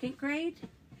second grade?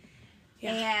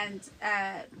 Yeah. And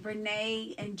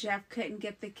Renee and Jeff couldn't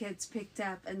get the kids picked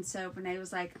up, and so Renee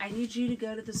was like, I need you to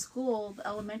go to the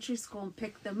elementary school, and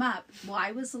pick them up. Well,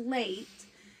 I was late,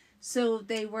 so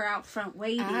they were out front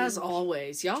waiting. As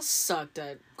always, y'all sucked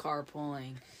at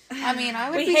carpooling. I mean,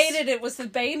 We hated it. It was the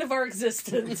bane of our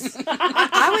existence.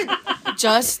 I would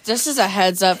this is a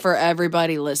heads up for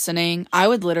everybody listening. I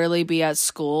would literally be at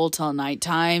school till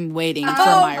nighttime waiting for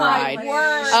my ride.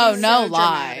 Word. Oh, no So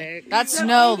lie. dramatic. That's So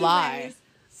no anyways, lie.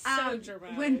 So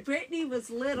dramatic. When Brittany was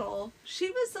little,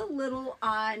 she was a little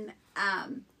on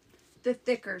the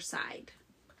thicker side.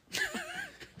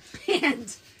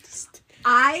 And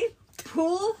I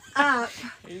pull up.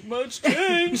 Ain't much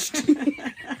changed.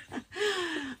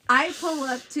 I pull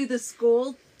up to the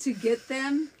school to get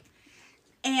them,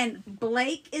 and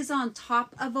Blake is on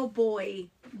top of a boy,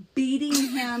 beating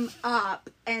him up,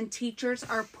 and teachers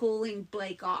are pulling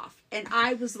Blake off. And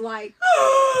I was like,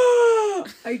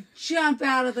 I jump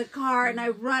out of the car and I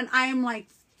run. I am like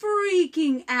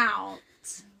freaking out.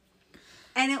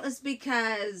 And it was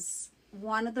because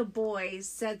one of the boys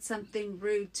said something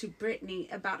rude to Brittany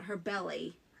about her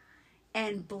belly,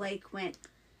 and Blake went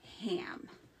ham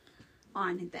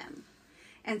on them.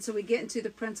 And so we get into the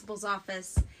principal's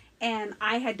office, and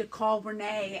I had to call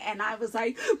Renee, and I was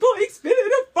like, Blake's been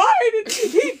in a fight, and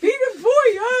he beat a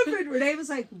boy up. And Renee was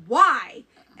like, why?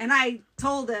 And I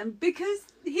told him, because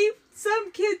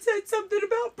some kid said something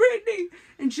about Brittany.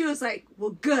 And she was like,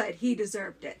 well, good, he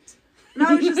deserved it. And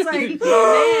I was just like,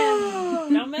 oh,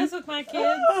 man, don't mess with my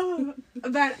kids.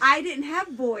 But I didn't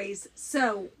have boys,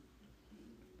 so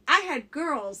I had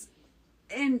girls,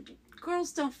 and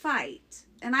girls don't fight.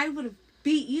 And I would have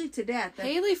beat you to death.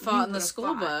 Haley fought in the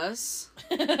school bus.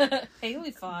 Haley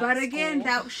fought. But again,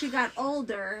 she got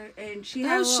older, and she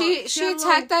had She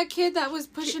attacked that kid that was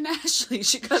pushing Ashley.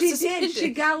 She got suspended. She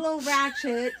got a little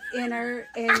ratchet in her,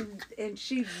 and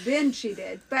she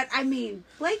did. But I mean,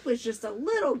 Blake was just a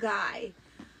little guy,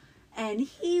 and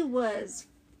he was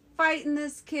fighting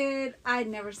this kid. I'd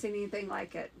never seen anything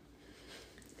like it.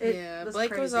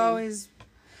 Blake was crazy. always.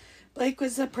 Blake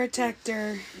was a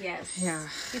protector. Yes. Yeah.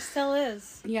 He still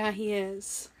is. Yeah, he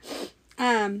is.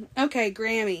 Okay,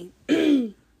 Grammy.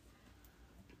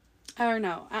 Or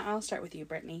no, I'll start with you,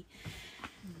 Brittany.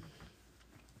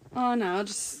 Oh no, I'll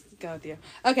just go with you.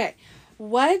 Okay,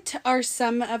 what are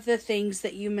some of the things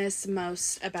that you miss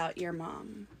most about your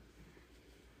mom?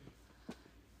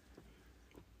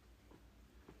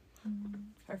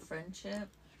 Her friendship,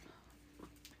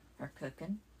 her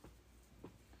cooking.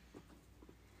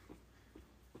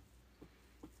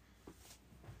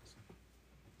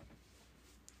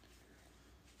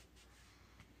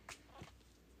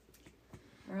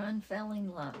 Her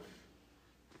unfailing love.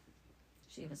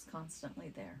 She was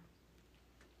constantly there.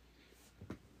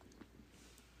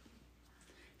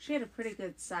 She had a pretty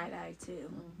good side eye too.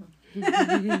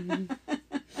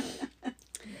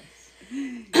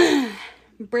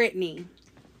 Brittany,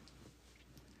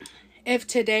 if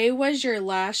today was your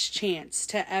last chance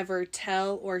to ever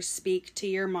tell or speak to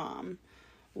your mom,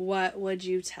 what would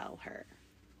you tell her?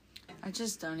 I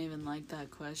just don't even like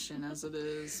that question as it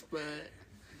is, but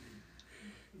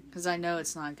because I know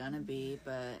it's not gonna be,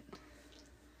 but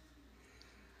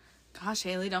gosh,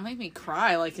 Haley, don't make me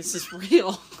cry like this is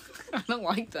real. I don't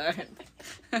like that.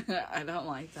 I don't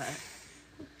like that.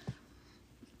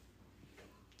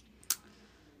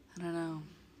 I don't know.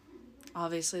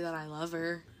 Obviously that I love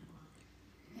her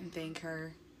and thank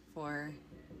her for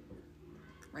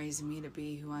raising me to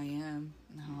be who I am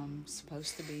and how I'm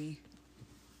supposed to be.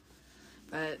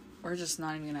 But we're just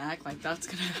not even going to act like that's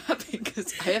going to happen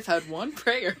because I have had one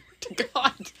prayer to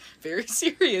God, very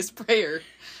serious prayer,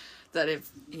 that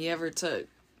if he ever took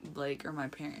Blake or my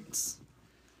parents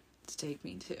to take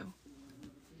me to.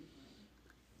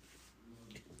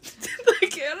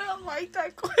 Like, I don't like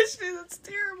that question. That's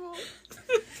terrible.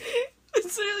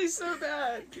 It's really so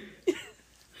bad.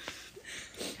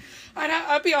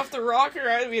 I'd be off the rocker.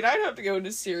 I mean, I'd have to go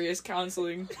into serious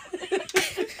counseling.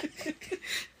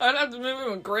 I'd have to move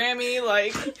in with Grammy.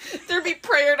 Like, there'd be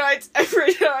prayer nights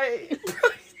every night.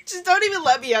 Just don't even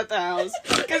let me at the house,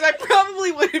 because I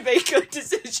probably wouldn't make good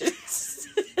decisions.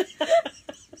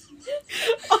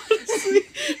 Honestly,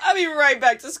 I'd be right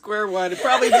back to square one.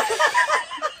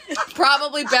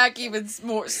 Probably back even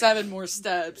 7 more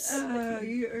steps.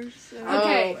 You are so...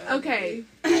 Okay.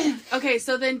 Okay,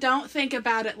 so then don't think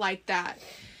about it like that.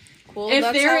 Well, If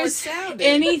that's there how it is sounded.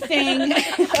 anything...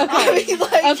 I mean,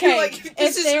 like, Okay, you're like,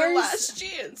 this if is your there's- last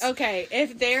chance. Okay,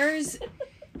 if there's...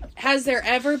 Has there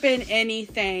ever been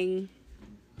anything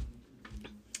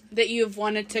that you've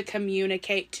wanted to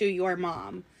communicate to your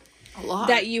mom A lot.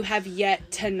 that you have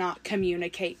yet to not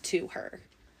communicate to her?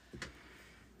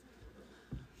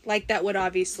 Like, that would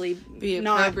obviously Be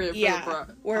not, appropriate for yeah,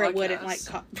 the where it wouldn't,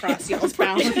 podcast. like, cross y'all's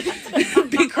boundaries.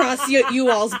 Be cross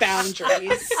you all's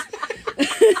boundaries.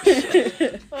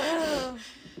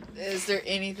 Is there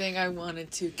anything I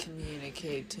wanted to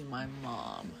communicate to my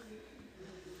mom?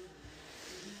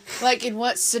 Like, in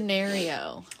what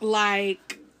scenario?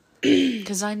 Like,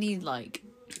 Because I need, like...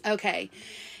 okay,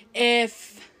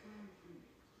 if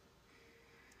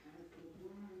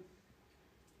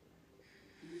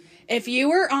you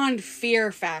were on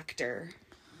Fear Factor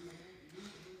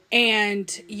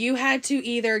and you had to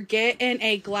either get in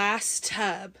a glass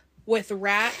tub with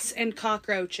rats and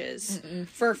cockroaches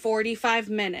for 45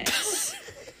 minutes,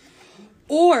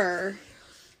 or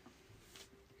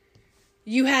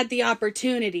you had the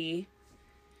opportunity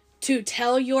to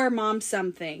tell your mom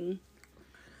something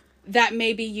that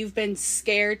maybe you've been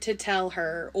scared to tell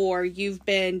her, or you've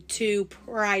been too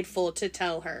prideful to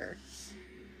tell her.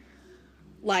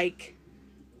 Like,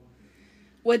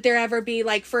 would there ever be,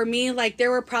 like, for me, like,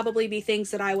 there would probably be things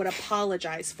that I would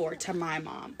apologize for to my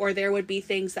mom, or there would be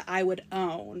things that I would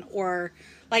own, or,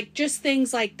 like, just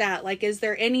things like that. Like, is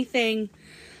there anything,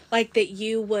 like, that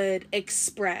you would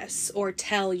express or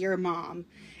tell your mom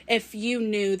if you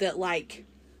knew that, like,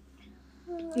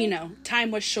 you know, time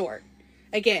was short?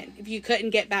 Again, if you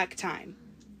couldn't get back time.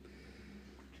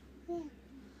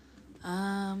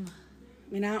 I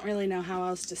mean, I don't really know how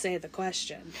else to say the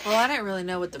question. Well, I didn't really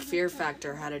know what the fear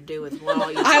factor had to do with what all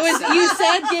you You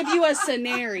said give you a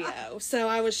scenario, so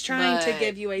I was trying to But-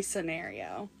 give you a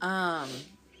scenario. I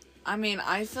mean,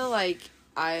 I feel like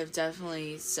I've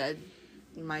definitely said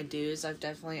my dues. I've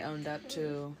definitely owned up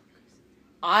to...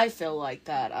 I feel like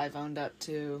that I've owned up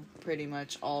to pretty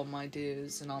much all my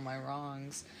dues and all my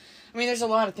wrongs. I mean, there's a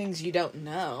lot of things you don't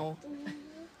know.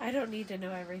 I don't need to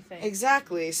know everything.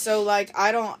 Exactly. So, like,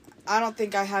 I don't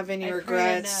think I have any I pray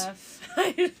regrets.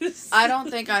 enough. I don't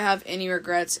think I have any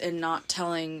regrets in not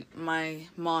telling my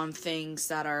mom things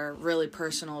that are really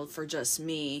personal for just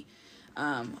me.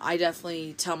 I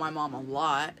definitely tell my mom a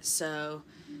lot, so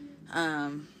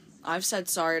I've said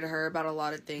sorry to her about a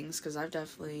lot of things, because I've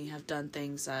definitely have done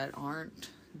things that aren't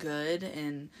good,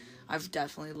 and I've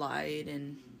definitely lied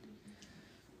and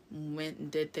went and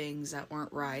did things that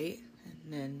weren't right,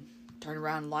 and then turned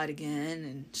around and lied again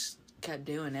and just kept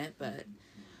doing it. But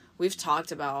we've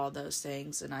talked about all those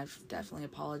things, and I've definitely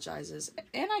apologized,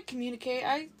 and I communicate.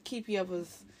 I keep you up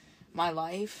with my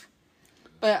life.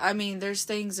 But, I mean, there's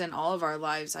things in all of our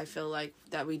lives, I feel like,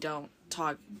 that we don't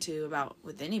talk to about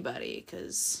with anybody,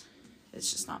 because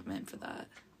it's just not meant for that.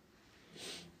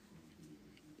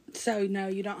 So, no,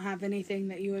 you don't have anything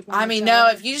that you would want I to mean, tell no,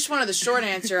 her? if you just wanted the short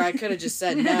answer, I could have just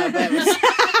said no, but it was,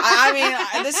 I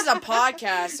mean, this is a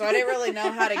podcast, so I didn't really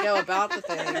know how to go about the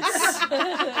things.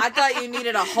 I thought you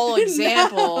needed a whole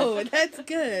example. No, that's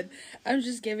good. I'm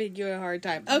just giving you a hard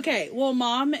time. Okay, well,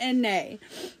 Mom and Nay,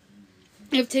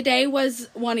 if today was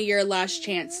one of your last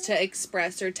chance to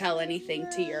express or tell anything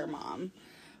to your mom,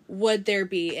 would there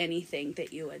be anything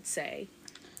that you would say?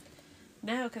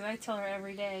 No, because I tell her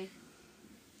every day.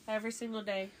 Every single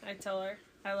day, I tell her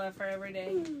I love her every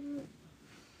day.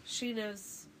 She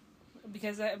knows,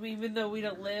 because I mean, even though we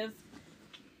don't live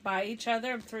by each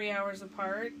other, I'm 3 hours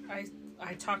apart.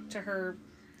 I talk to her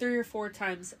 3 or 4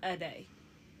 times a day.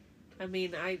 I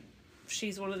mean,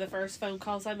 she's one of the first phone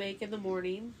calls I make in the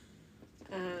morning,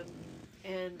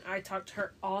 and I talk to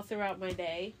her all throughout my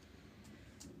day.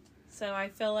 So I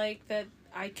feel like that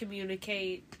I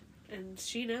communicate, and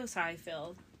she knows how I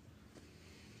feel.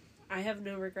 I have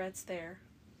no regrets there.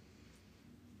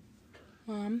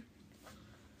 Mom?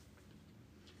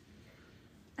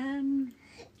 I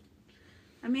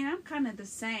mean, I'm kind of the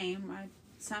same.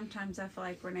 Sometimes I feel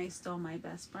like Renee stole my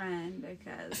best friend,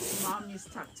 because Mom used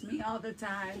to talk to me all the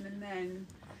time, and then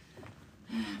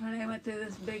Renee went through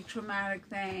this big traumatic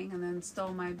thing and then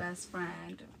stole my best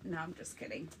friend. No, I'm just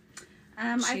kidding.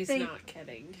 She's I think not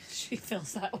kidding. She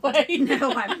feels that way.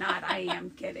 no, I'm not. I am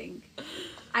kidding.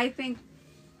 I think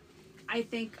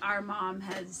our mom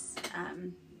has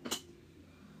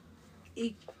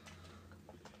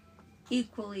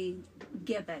equally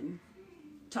given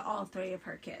to all three of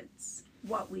her kids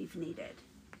what we've needed,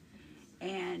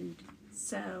 and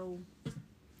so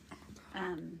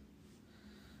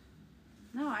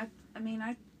no, I mean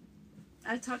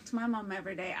I talk to my mom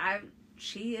every day.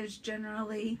 She is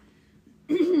generally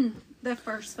the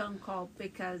first phone call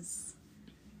because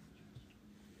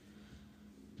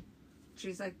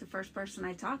she's like the first person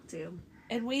I talk to.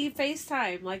 And we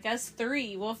FaceTime, like us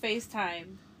three will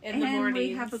FaceTime in the And mornings.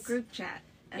 we have a group chat.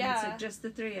 And Yeah. so just the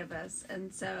three of us.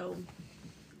 And so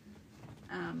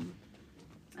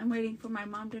I'm waiting for my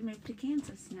mom to move to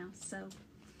Kansas now. So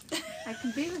I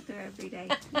can be with her every day.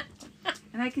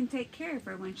 And I can take care of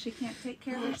her when she can't take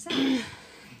care of herself.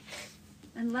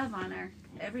 And love on her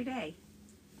every day.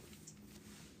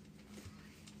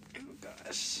 Oh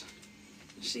gosh.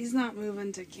 She's not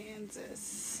moving to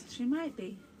Kansas. She might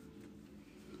be.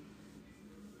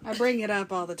 I bring it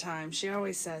up all the time. She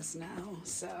always says no,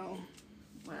 so.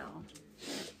 Well,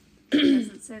 she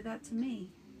doesn't say that to me.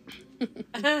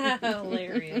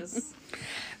 Hilarious.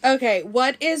 Okay,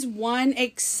 what is one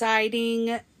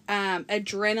exciting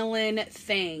adrenaline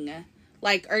thing?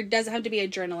 Like, or it doesn't have to be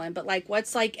adrenaline, but like,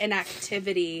 what's like an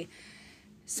activity,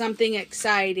 something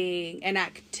exciting, an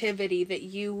activity that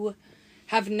you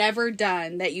have never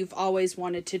done that you've always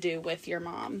wanted to do with your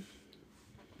mom?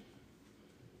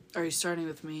 Are you starting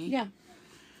with me? Yeah.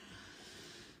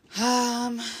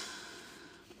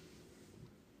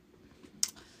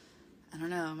 I don't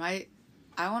know.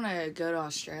 I want to go to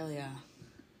Australia.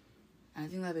 I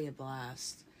think that'd be a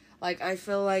blast. Like, I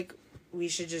feel like we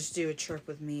should just do a trip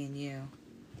with me and you.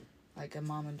 Like a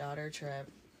mom and daughter trip.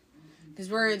 Because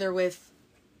we're either with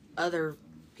other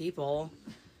people.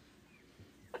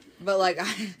 But, like,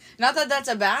 not that that's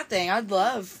a bad thing. I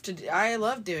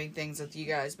love doing things with you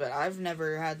guys, but I've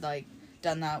never had, like,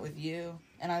 done that with you.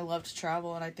 And I love to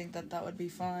travel, and I think that would be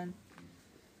fun.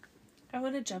 I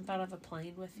want to jump out of a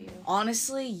plane with you.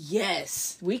 Honestly,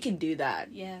 yes. We can do that.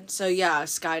 Yes. So, yeah,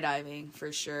 skydiving,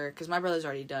 for sure. Because my brother's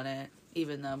already done it.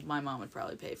 Even though my mom would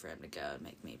probably pay for him to go and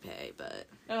make me pay, but...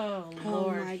 Oh, Oh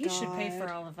Lord. my He should pay God.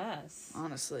 for all of us.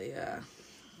 Honestly, yeah.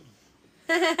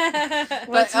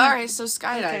 What's But, alright, so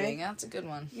skydiving. Okay. That's a good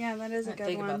one. Yeah, that is a I good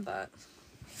think one. about that.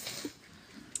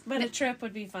 But a trip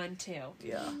would be fun, too.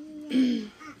 Yeah.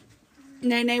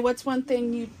 Nene, what's one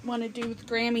thing you want to do with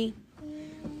Grammy?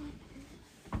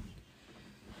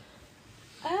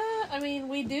 I mean,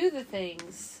 we do the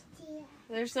things.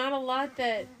 There's not a lot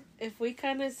that, if we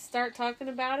kind of start talking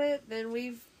about it, then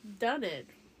we've done it.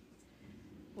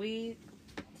 We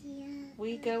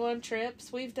go on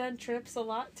trips. We've done trips a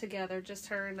lot together, just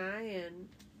her and I, and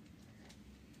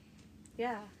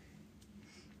yeah.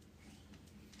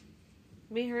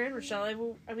 Me, her, and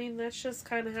Rochelle. I mean, that's just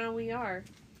kind of how we are.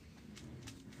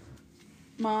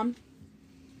 Mom?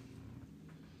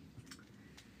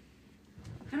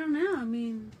 I don't know. I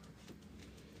mean,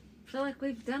 I feel like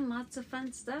we've done lots of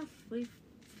fun stuff. We've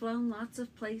flown lots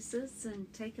of places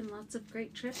and taken lots of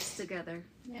great trips together.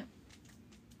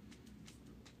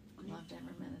 Loved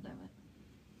every minute of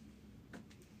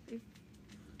it.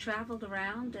 Traveled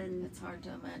around and It's hard to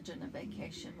imagine a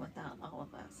vacation without all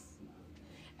of us.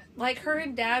 Like, her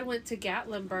and Dad went to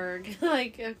Gatlinburg,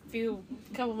 like,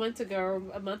 couple months ago, or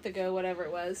a month ago, whatever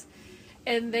it was.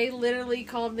 And they literally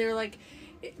called, and they were like,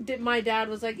 my dad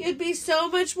was like, it'd be so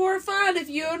much more fun if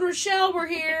you and Rochelle were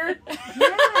here.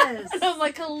 yes. And I'm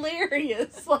like,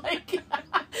 hilarious. Like,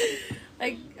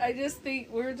 I just think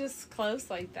we're just close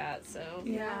like that, so.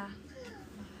 Yeah.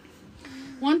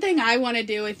 One thing I want to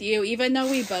do with you, even though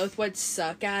we both would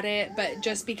suck at it, but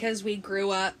just because we grew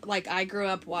up, like I grew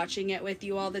up watching it with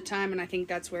you all the time, and I think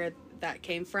that's where that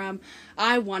came from.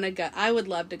 I would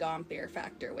love to go on Fear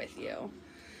Factor with you.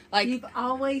 Like, You've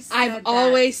always said I've that.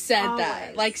 always said that.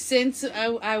 Always. Like, since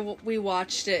we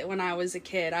watched it when I was a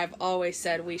kid, I've always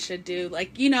said we should do,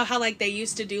 like, you know how, like, they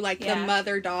used to do, like, the Yeah.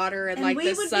 mother-daughter and, And like, we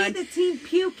the would son. be the team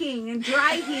puking and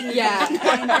dry heaving Yeah.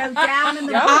 and go down in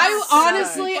the Yeah. I bus.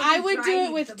 honestly, People I who would dry do it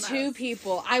heave with the two most.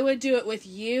 people. I would do it with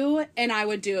you, and I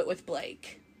would do it with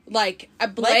Blake. Like,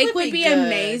 Blake Blake would would be be good.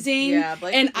 amazing, Yeah,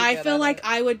 Blake and would be I good feel at like it.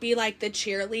 I would be like the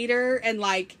cheerleader, and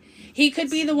like he could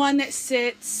be the one that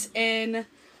sits in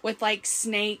with like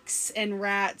snakes and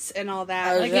rats and all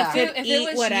that. Oh, Like, yeah. he If could it eat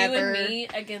was whatever. you and me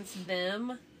against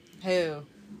them, Who?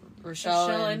 Rochelle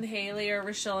Rochelle and... and Haley or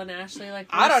Rochelle and Ashley, like,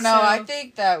 I don't know. so- I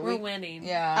think that we're winning.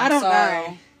 Yeah. I don't so- know.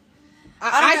 I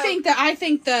I don't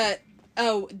think that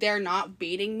oh, they're not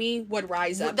beating me would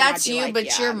rise up. That's and I'd be you, like, but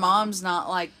yeah, your no. mom's not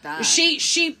like that. She'd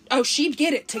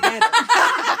get it together.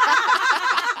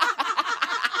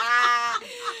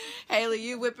 Haley,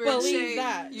 you whip her in Believe shape.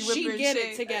 that. You whip her She'd in get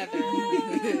shape. it together.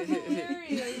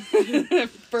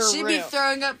 For She'd real. be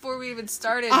throwing up before we even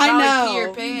started. I Probably pee her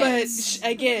know, pants. but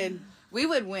again, We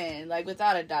would win, like,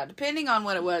 without a doubt. Depending on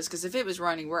what it was, because if it was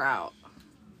running, we're out.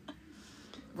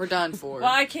 We're done for.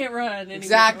 Well, I can't run anymore.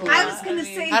 Exactly. I was going to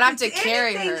say, I'd have if to it's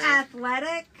carry anything her.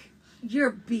 athletic,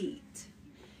 you're beat.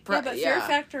 Yeah, but Fear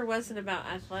Factor wasn't about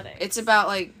athletics. It's about,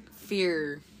 like,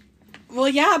 fear. well,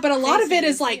 yeah, but a lot of it Facing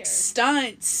is your like fear.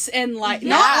 stunts and like Yeah.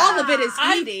 not all of it is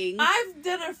I've- eating. I've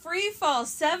done a free fall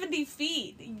 70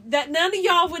 feet that none of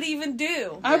y'all would even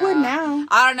do. I would Yeah. now.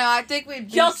 I don't know. I think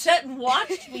we'd Y'all sat and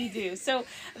watched me do. So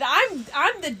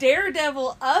I'm the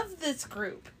daredevil of this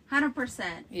group.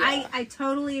 100%. Yeah. I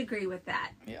totally agree with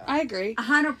that. I agree.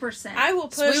 100%. I will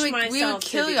push we myself would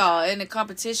kill to do y'all in a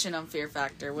competition on Fear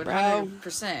Factor.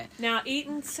 100%. that. Now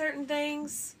eating certain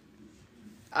things,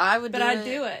 I would but do I'd it.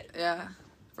 do it. Yeah,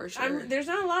 for sure. There's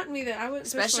not a lot in me that I wouldn't.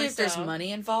 push Especially if there's myself.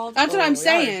 money involved. That's what Oh, I'm y'all are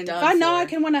saying. If done I know for. I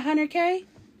can win 100K,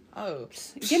 Oh.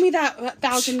 give me that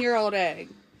 1,000-year-old egg.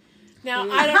 Now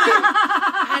I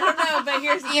don't know, but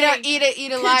here's the thing. Eat a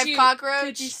Could live you- cockroach.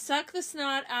 Could you suck the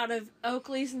snot out of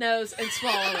Oakley's nose and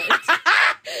swallow it?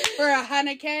 For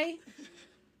 100K,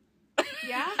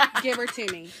 Yeah. give her to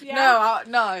me. Yeah.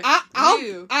 No.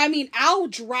 I'll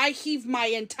dry heave my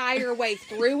entire way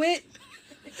through it.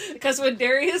 Because when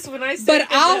I sent But him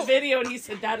I'll- the video and he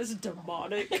said that is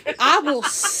demonic. I will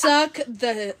suck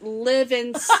the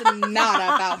living snot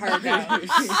out her nose.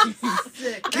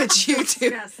 Sick. Could That's you do?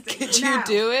 disgusting. Could you No.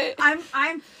 do it?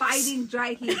 I'm fighting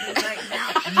dry heaving right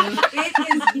now. It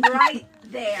is right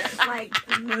there. Like,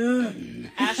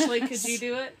 Ashley, could you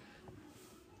do it?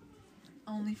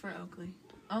 Only for Oakley.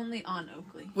 Only on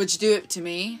Oakley. Would you do it to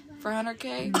me for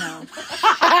 100K? No.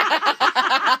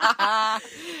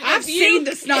 I've seen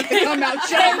the snot that come out. Wait.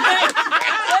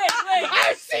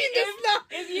 I've seen the snot.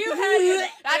 If you had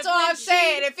That's what I'm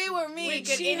saying. If it were me, when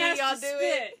could she any has of y'all to do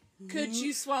it? spit, could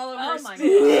you swallow her Oh my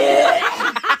spit?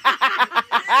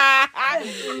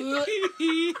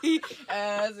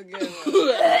 That's a good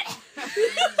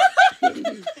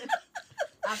one.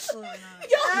 Absolutely not.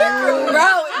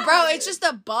 Bro, it's just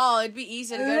a ball. It'd be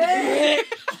easy to go.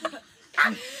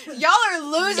 Y'all are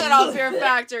losing on Fear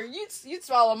Factor. You'd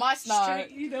swallow my snot. Straight,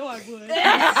 you know I would.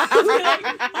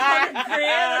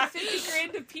 $100,000, 50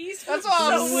 grand a piece. That's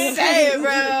what I'm So saying,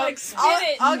 bro. Like, spit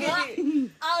it. I'll give you.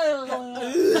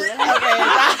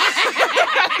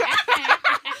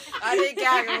 I did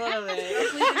gag a little bit.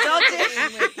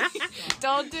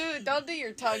 Don't do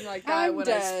your tongue like that I'm when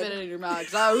dead. I spit it in your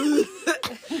mouth. 'Cause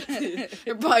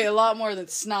there's probably a lot more than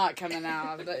snot coming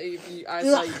out. I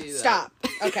saw you do that. Stop.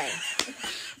 Okay.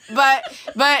 But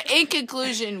in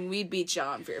conclusion, we'd beat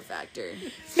y'all on Fear Factor.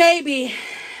 Maybe.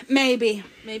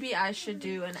 Maybe I should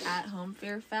do an at-home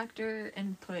Fear Factor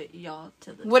and put y'all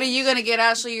to the. What are you gonna get,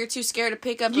 Ashley? You're too scared to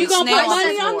pick up You a gonna snail put off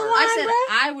money the on the floor. line? I said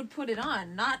bruh? I would put it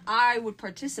on, not I would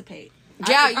participate.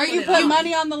 Yeah, Are you put it putting on.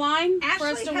 money on the line for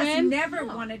us Ashley to has win? never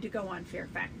wanted to go on Fear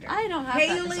Factor. I don't have that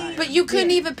Haley- desire. But you couldn't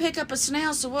even pick up a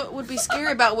snail, so what would be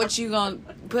scary about what you gonna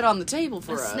put on the table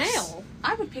for a us? snail.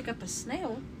 I would pick up a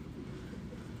snail.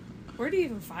 Where do you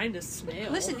even find a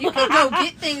snail? Listen, you can go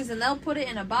get things and they'll put it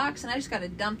in a box and I just gotta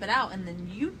dump it out and then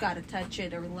you gotta touch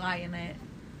it or lie in it.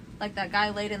 Like that guy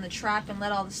laid in the trap and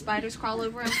let all the spiders crawl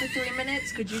over him for 3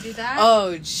 minutes. Could you do that?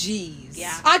 Oh, jeez.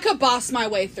 Yeah. I could boss my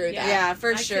way through that. Yeah,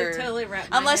 for I sure. could totally wrap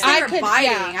my Unless head they I were could-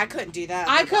 biting. yeah. I couldn't do that.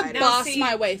 I They're could biting. boss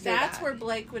my way through That's that. where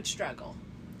Blake would struggle.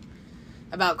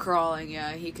 About crawling,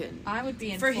 yeah, he couldn't. I would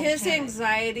be in For full his panic.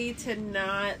 anxiety to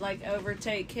not like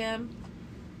overtake him,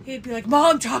 he'd be like,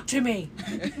 "Mom, talk to me.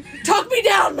 Talk me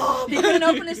down, Mom." He couldn't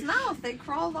open his mouth. They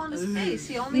crawled on his face.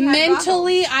 He only had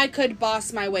Mentally, I could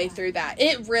boss my way through that.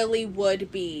 It really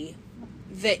would be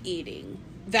the eating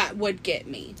that would get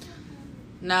me.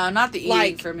 No, not the eating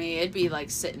Like- for me. It'd be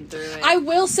like sitting through it. I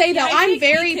will say though, Yeah, I I'm think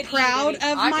he very could eat proud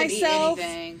anything. of I myself. could eat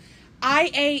anything.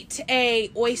 I ate a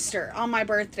oyster on my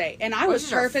birthday, and I was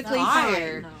Oysters are perfectly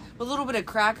fire. fine. A little bit of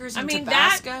crackers I and mean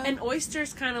Tabasco. that an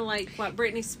oyster's kind of like what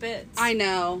Brittany spits. I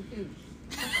know.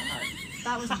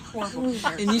 That was a horrible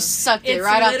comparison. and you sucked it It's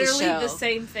right out the literally shell. the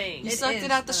same thing, You It sucked is, it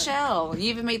out the but- shell.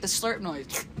 You even made the slurp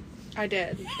noise. I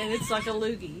did. and it's like a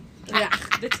loogie. Yeah.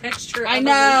 The texture. I of a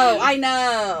know. loogie. I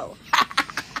know.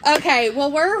 Okay,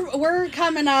 well we're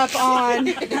coming up on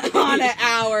an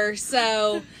hour,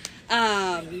 so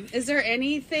is there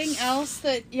anything else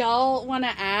that y'all want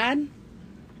to add?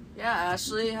 Yeah,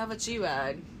 Ashley, how about you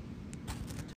add?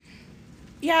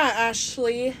 Yeah,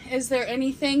 Ashley, is there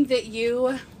anything that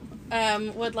you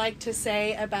would like to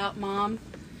say about Mom?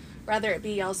 Whether it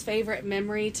be y'all's favorite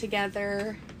memory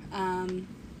together,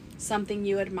 something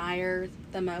you admire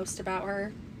the most about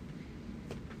her?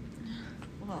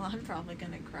 Well, I'm probably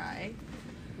gonna cry.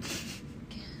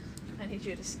 I need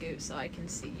you to scoot so I can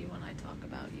see you when I talk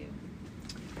about you.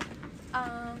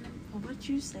 Well, what'd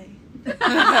you say?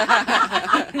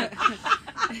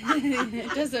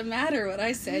 It doesn't matter what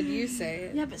I said, you say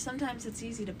it. Yeah, but sometimes it's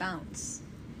easy to bounce.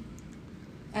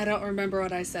 I don't remember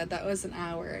what I said. That was an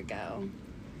hour ago.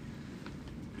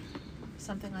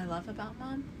 Something I love about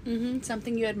Mom?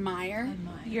 Something you admire?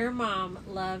 Admire. Your mom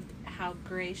loved how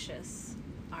gracious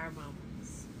our mom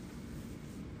was.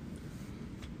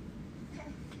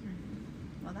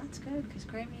 Well, that's good, because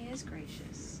Grammy is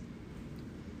gracious.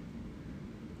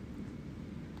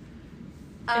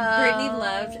 And Brittany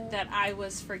loved that I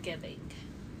was forgiving.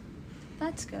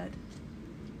 That's good.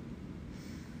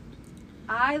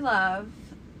 I love...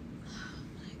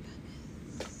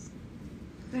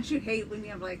 Don't you hate when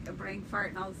you have like a brain fart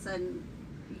and all of a sudden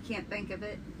you can't think of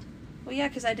it? Well, yeah,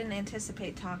 because I didn't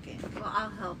anticipate talking. Well, I'll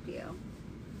help you.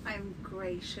 I'm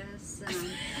gracious and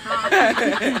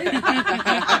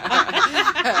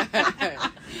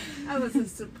I was a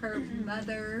superb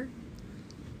mother.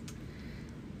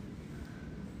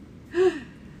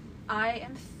 I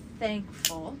am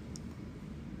thankful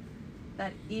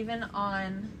that even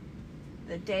on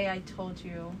the day I told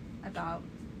you about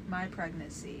my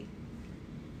pregnancy,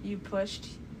 you pushed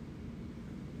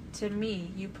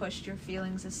your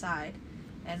feelings aside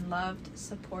and loved,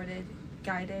 supported,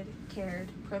 guided, cared,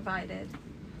 provided,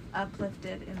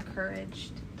 uplifted,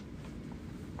 encouraged,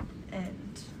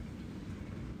 and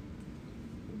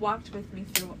walked with me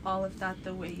through all of that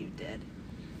the way you did.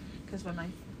 Because when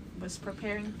I was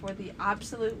preparing for the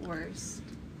absolute worst,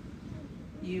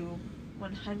 you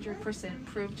 100%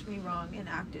 proved me wrong and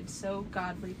acted so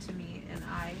godly to me, and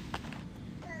I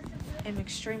am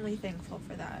extremely thankful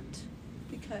for that,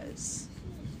 because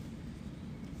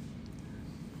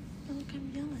oh, look,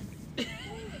 I'm yelling.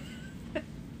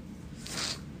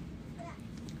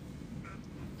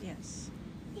 Yes.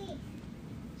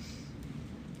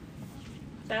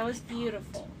 That was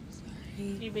beautiful.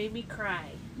 You made me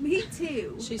cry. Me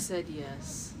too. She said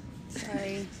yes.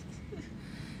 Sorry.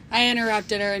 I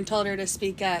interrupted her and told her to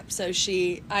speak up, so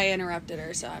I interrupted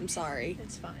her, so I'm sorry.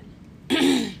 It's fine.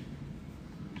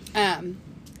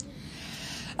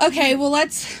 Okay, well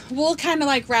we'll kind of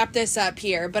like wrap this up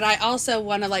here, but I also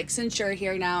want to, like, since you're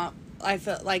here now, I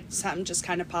feel like something just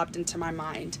kind of popped into my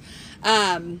mind.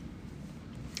 I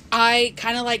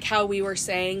kind of like how we were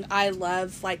saying, I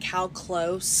love like how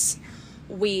close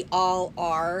we all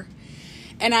are.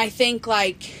 And I think,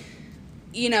 like,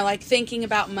 you know, like thinking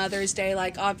about Mother's Day,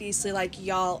 like obviously like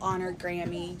y'all honor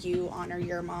Grammy, you honor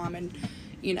your mom, and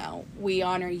you know, we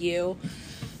honor you.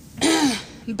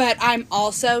 But I'm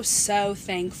also so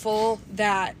thankful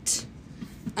that,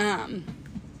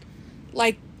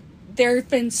 like, there have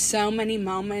been so many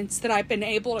moments that I've been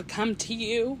able to come to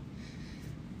you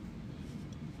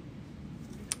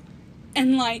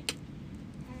and, like,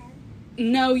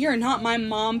 no, you're not my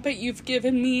mom, but you've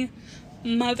given me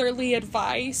motherly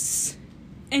advice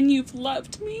and you've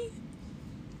loved me.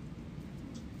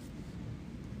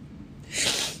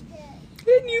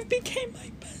 And you became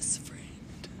my best friend.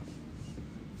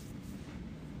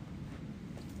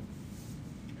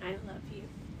 I love you.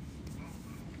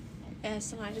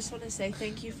 Yes, and I just want to say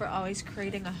thank you for always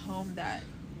creating a home that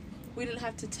we didn't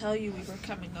have to tell you we were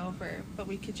coming over, but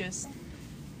we could just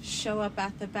show up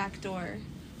at the back door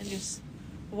and just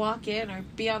walk in or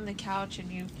be on the couch,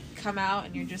 and you come out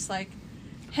and you're just like,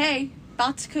 hey,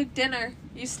 about to cook dinner.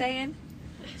 You staying?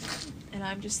 And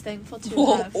I'm just thankful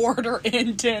to have... order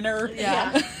in dinner.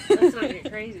 Yeah. Let's not get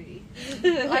crazy.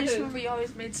 I just remember you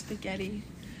always made spaghetti.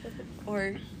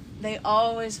 Or they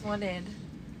always wanted...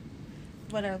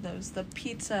 What are those? The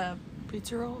pizza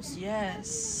rolls?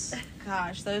 Yes.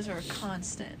 Gosh, those were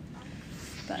constant.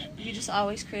 But you just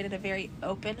always created a very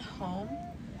open home.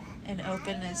 And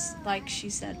open is, like she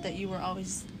said, that you were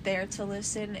always there to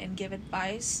listen and give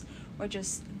advice, or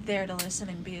just there to listen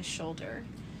and be a shoulder.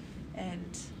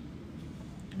 And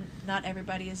not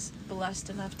everybody is blessed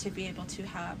enough to be able to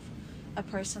have a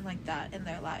person like that in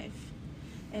their life.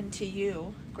 And to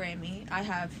you, Grammy,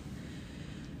 I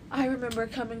remember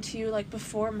coming to you like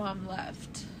before Mom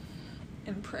left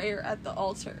in prayer at the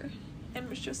altar, and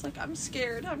was just like, I'm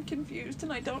scared, I'm confused,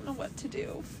 and I don't know what to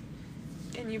do.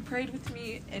 And you prayed with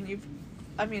me, and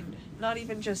not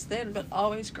even just then, but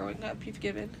always growing up, you've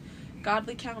given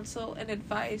godly counsel and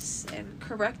advice and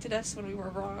corrected us when we were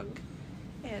wrong,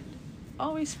 and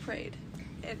always prayed.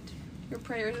 and your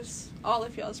prayers, all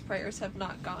of y'all's prayers, have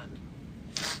not gone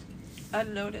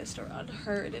unnoticed or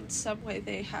unheard. In some way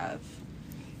they have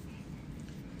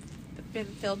been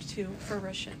filled to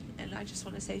fruition, and I just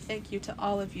want to say thank you to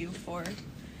all of you for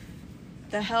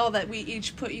the hell that we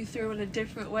each put you through in a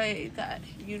different way, that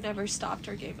you never stopped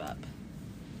or gave up,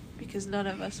 because none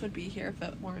of us would be here if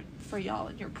it weren't for y'all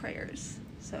and your prayers.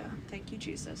 So thank you,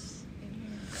 Jesus.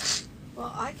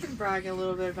 Well, I can brag a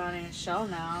little bit about Aunt Shell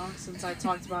now, since I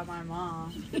talked about my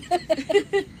mom.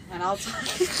 And I'll talk.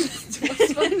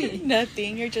 What's funny?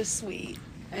 Nothing. You're just sweet.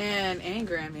 And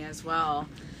Grammy as well.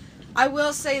 I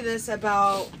will say this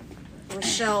about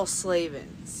Rochelle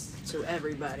Slavens to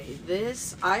everybody.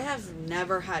 I have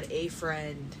never had a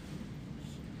friend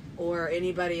or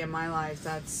anybody in my life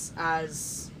that's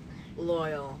as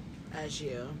loyal as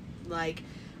you. Like,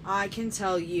 I can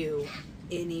tell you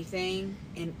anything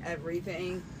and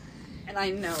everything, and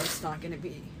I know it's not going to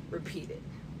be repeated.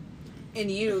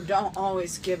 And you don't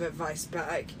always give advice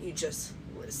back. You just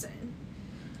listen.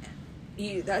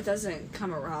 That doesn't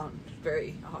come around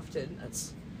very often.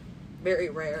 That's very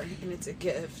rare, and it's a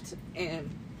gift. And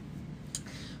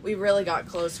we really got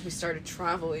close. We started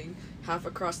traveling half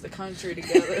across the country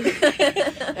together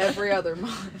every other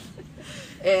month.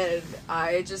 And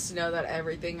I just know that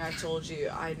everything I've told you,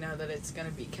 I know that it's going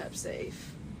to be kept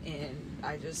safe. And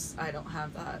I don't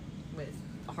have that with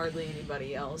hardly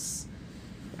anybody else.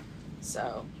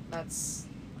 So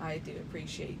I do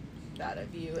appreciate that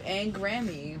of you. And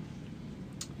Grammy,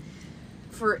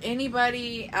 for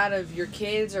anybody out of your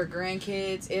kids or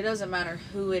grandkids, it doesn't matter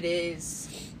who it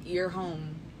is, your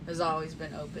home has always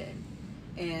been open.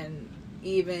 And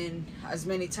even as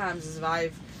many times as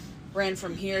I've ran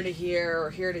from here to here or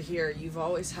here to here, you've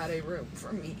always had a room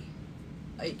for me.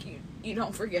 Like, you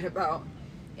don't forget about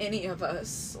any of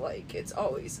us. Like, it's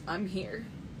always, I'm here.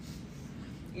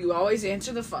 You always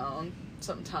answer the phone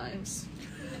sometimes.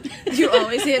 You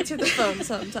always answer the phone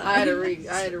sometimes. I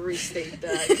had to restate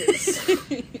that because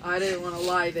I didn't want to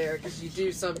lie there, because you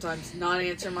do sometimes not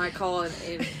answer my call,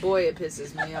 and boy, it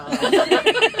pisses me off.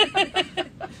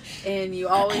 And you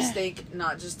always think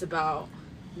not just about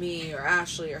me or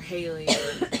Ashley or Haley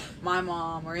or my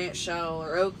mom or Aunt Shell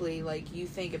or Oakley. Like, you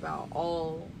think about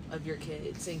all of your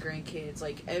kids and grandkids.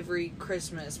 Like, every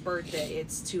Christmas, birthday,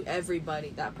 it's to everybody.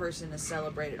 That person is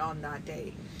celebrated on that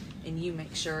day, and you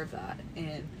make sure of that.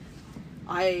 And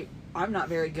I'm not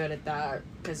very good at that,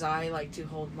 because I like to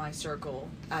hold my circle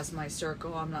as my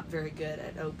circle. I'm not very good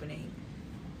at opening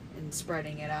and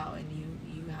spreading it out, and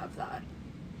you have that,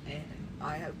 and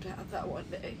I hope to have that one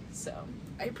day. So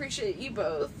I appreciate you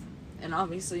both, and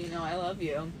obviously, I love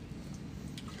you.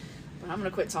 But I'm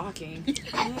gonna quit talking.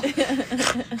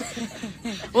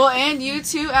 Well, and you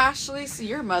too, Ashley. So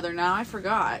you're a mother now. I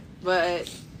forgot,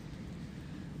 but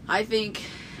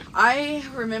I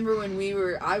remember when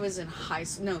I was in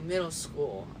middle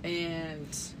school,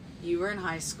 and you were in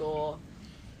high school,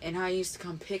 and how you used to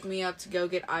come pick me up to go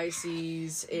get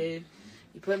ices, and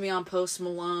you put me on Post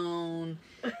Malone,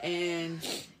 and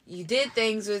you did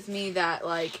things with me that,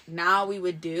 like, now we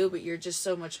would do, but you're just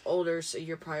so much older, so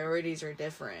your priorities are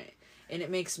different, and it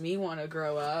makes me want to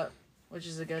grow up, which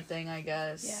is a good thing, I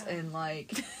guess. Yeah. And,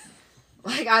 like,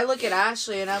 I look at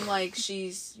Ashley, and I'm like,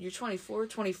 you're 24,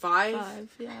 25?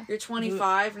 Yeah. You're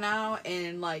 25 now,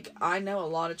 and, like, I know a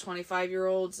lot of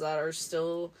 25-year-olds that are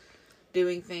still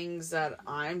doing things that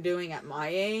I'm doing at my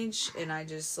age, and I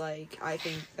just, like, I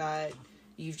think that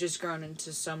you've just grown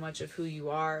into so much of who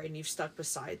you are, and you've stuck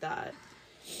beside that,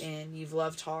 and you've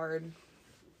loved hard,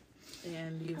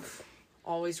 and you've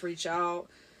always reached out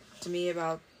to me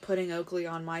about putting Oakley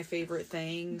on my favorite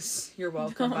things. You're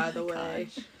welcome, by the way.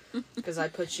 Because I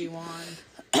put you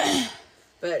on.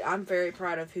 But I'm very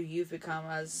proud of who you've become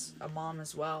as a mom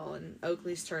as well. And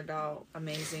Oakley's turned out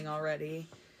amazing already.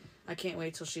 I can't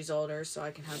wait till she's older so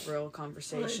I can have real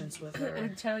conversations with her.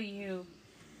 Until you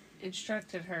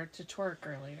instructed her to twerk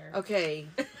earlier. Okay.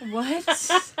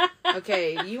 What?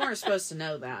 Okay, you weren't supposed to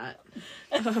know that.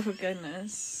 Oh,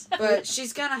 goodness. But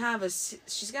she's gonna have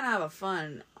a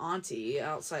fun auntie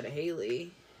outside of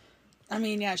Haley. I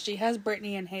mean, yeah, she has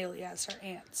Brittany and Haley as her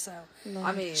aunts, so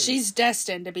I mean, she's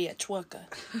destined to be a twooka.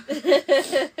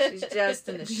 She's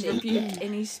destined to shake Rebuke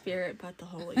any spirit but the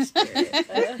Holy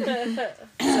Spirit.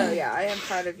 So yeah, I am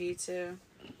proud of you too.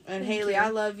 And Thank Haley, you. I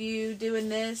love you doing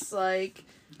this. Like,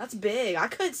 that's big. I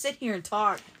couldn't sit here and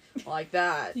talk like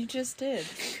that. You just did.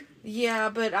 Yeah,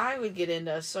 but I would get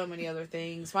into so many other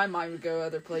things. My mind would go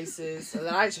other places, so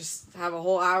that I just have a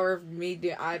whole hour of me.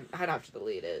 I'd have to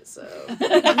delete it. So,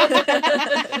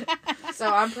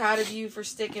 so I'm proud of you for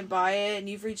sticking by it, and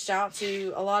you've reached out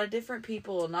to a lot of different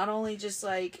people, not only just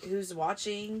like who's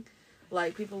watching,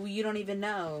 like people you don't even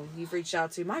know. You've reached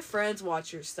out to. My friends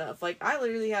watch your stuff. Like I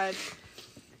literally had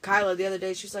Kyla the other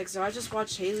day. She's like, "So I just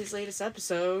watched Haley's latest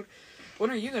episode. When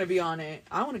are you going to be on it?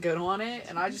 I want to go on it."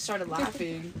 And I just started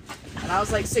laughing. And I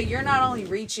was like, so you're not only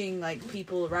reaching, like,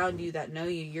 people around you that know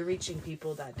you, you're reaching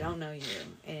people that don't know you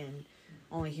and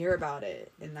only hear about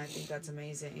it. And I think that's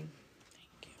amazing.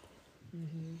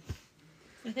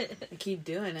 Thank you. I keep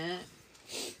doing it.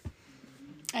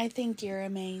 I think you're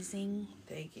amazing.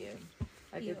 Thank you.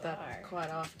 I get that quite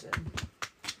often.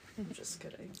 I'm just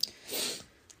kidding.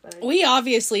 We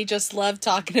obviously just love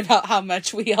talking about how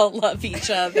much we all love each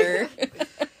other.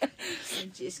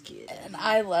 I'm just kidding. And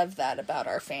I love that about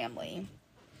our family.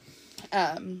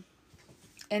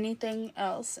 Anything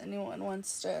else anyone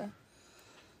wants to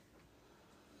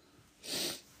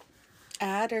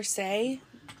add or say?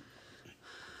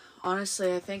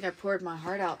 Honestly, I think I poured my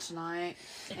heart out tonight.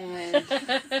 And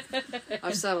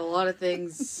I've said a lot of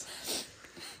things.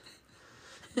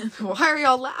 Why are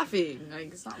y'all laughing?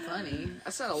 Like, it's not funny. I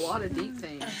said a lot of deep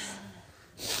things.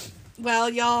 Well,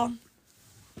 y'all,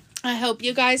 I hope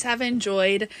you guys have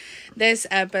enjoyed this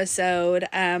episode.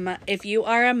 If you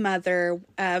are a mother,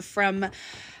 from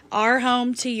our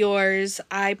home to yours,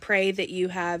 I pray that you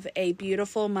have a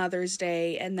beautiful Mother's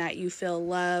Day and that you feel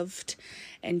loved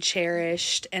and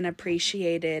cherished and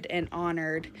appreciated and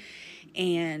honored.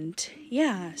 And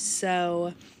yeah,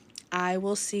 so I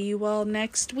will see you all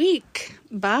next week.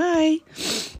 Bye.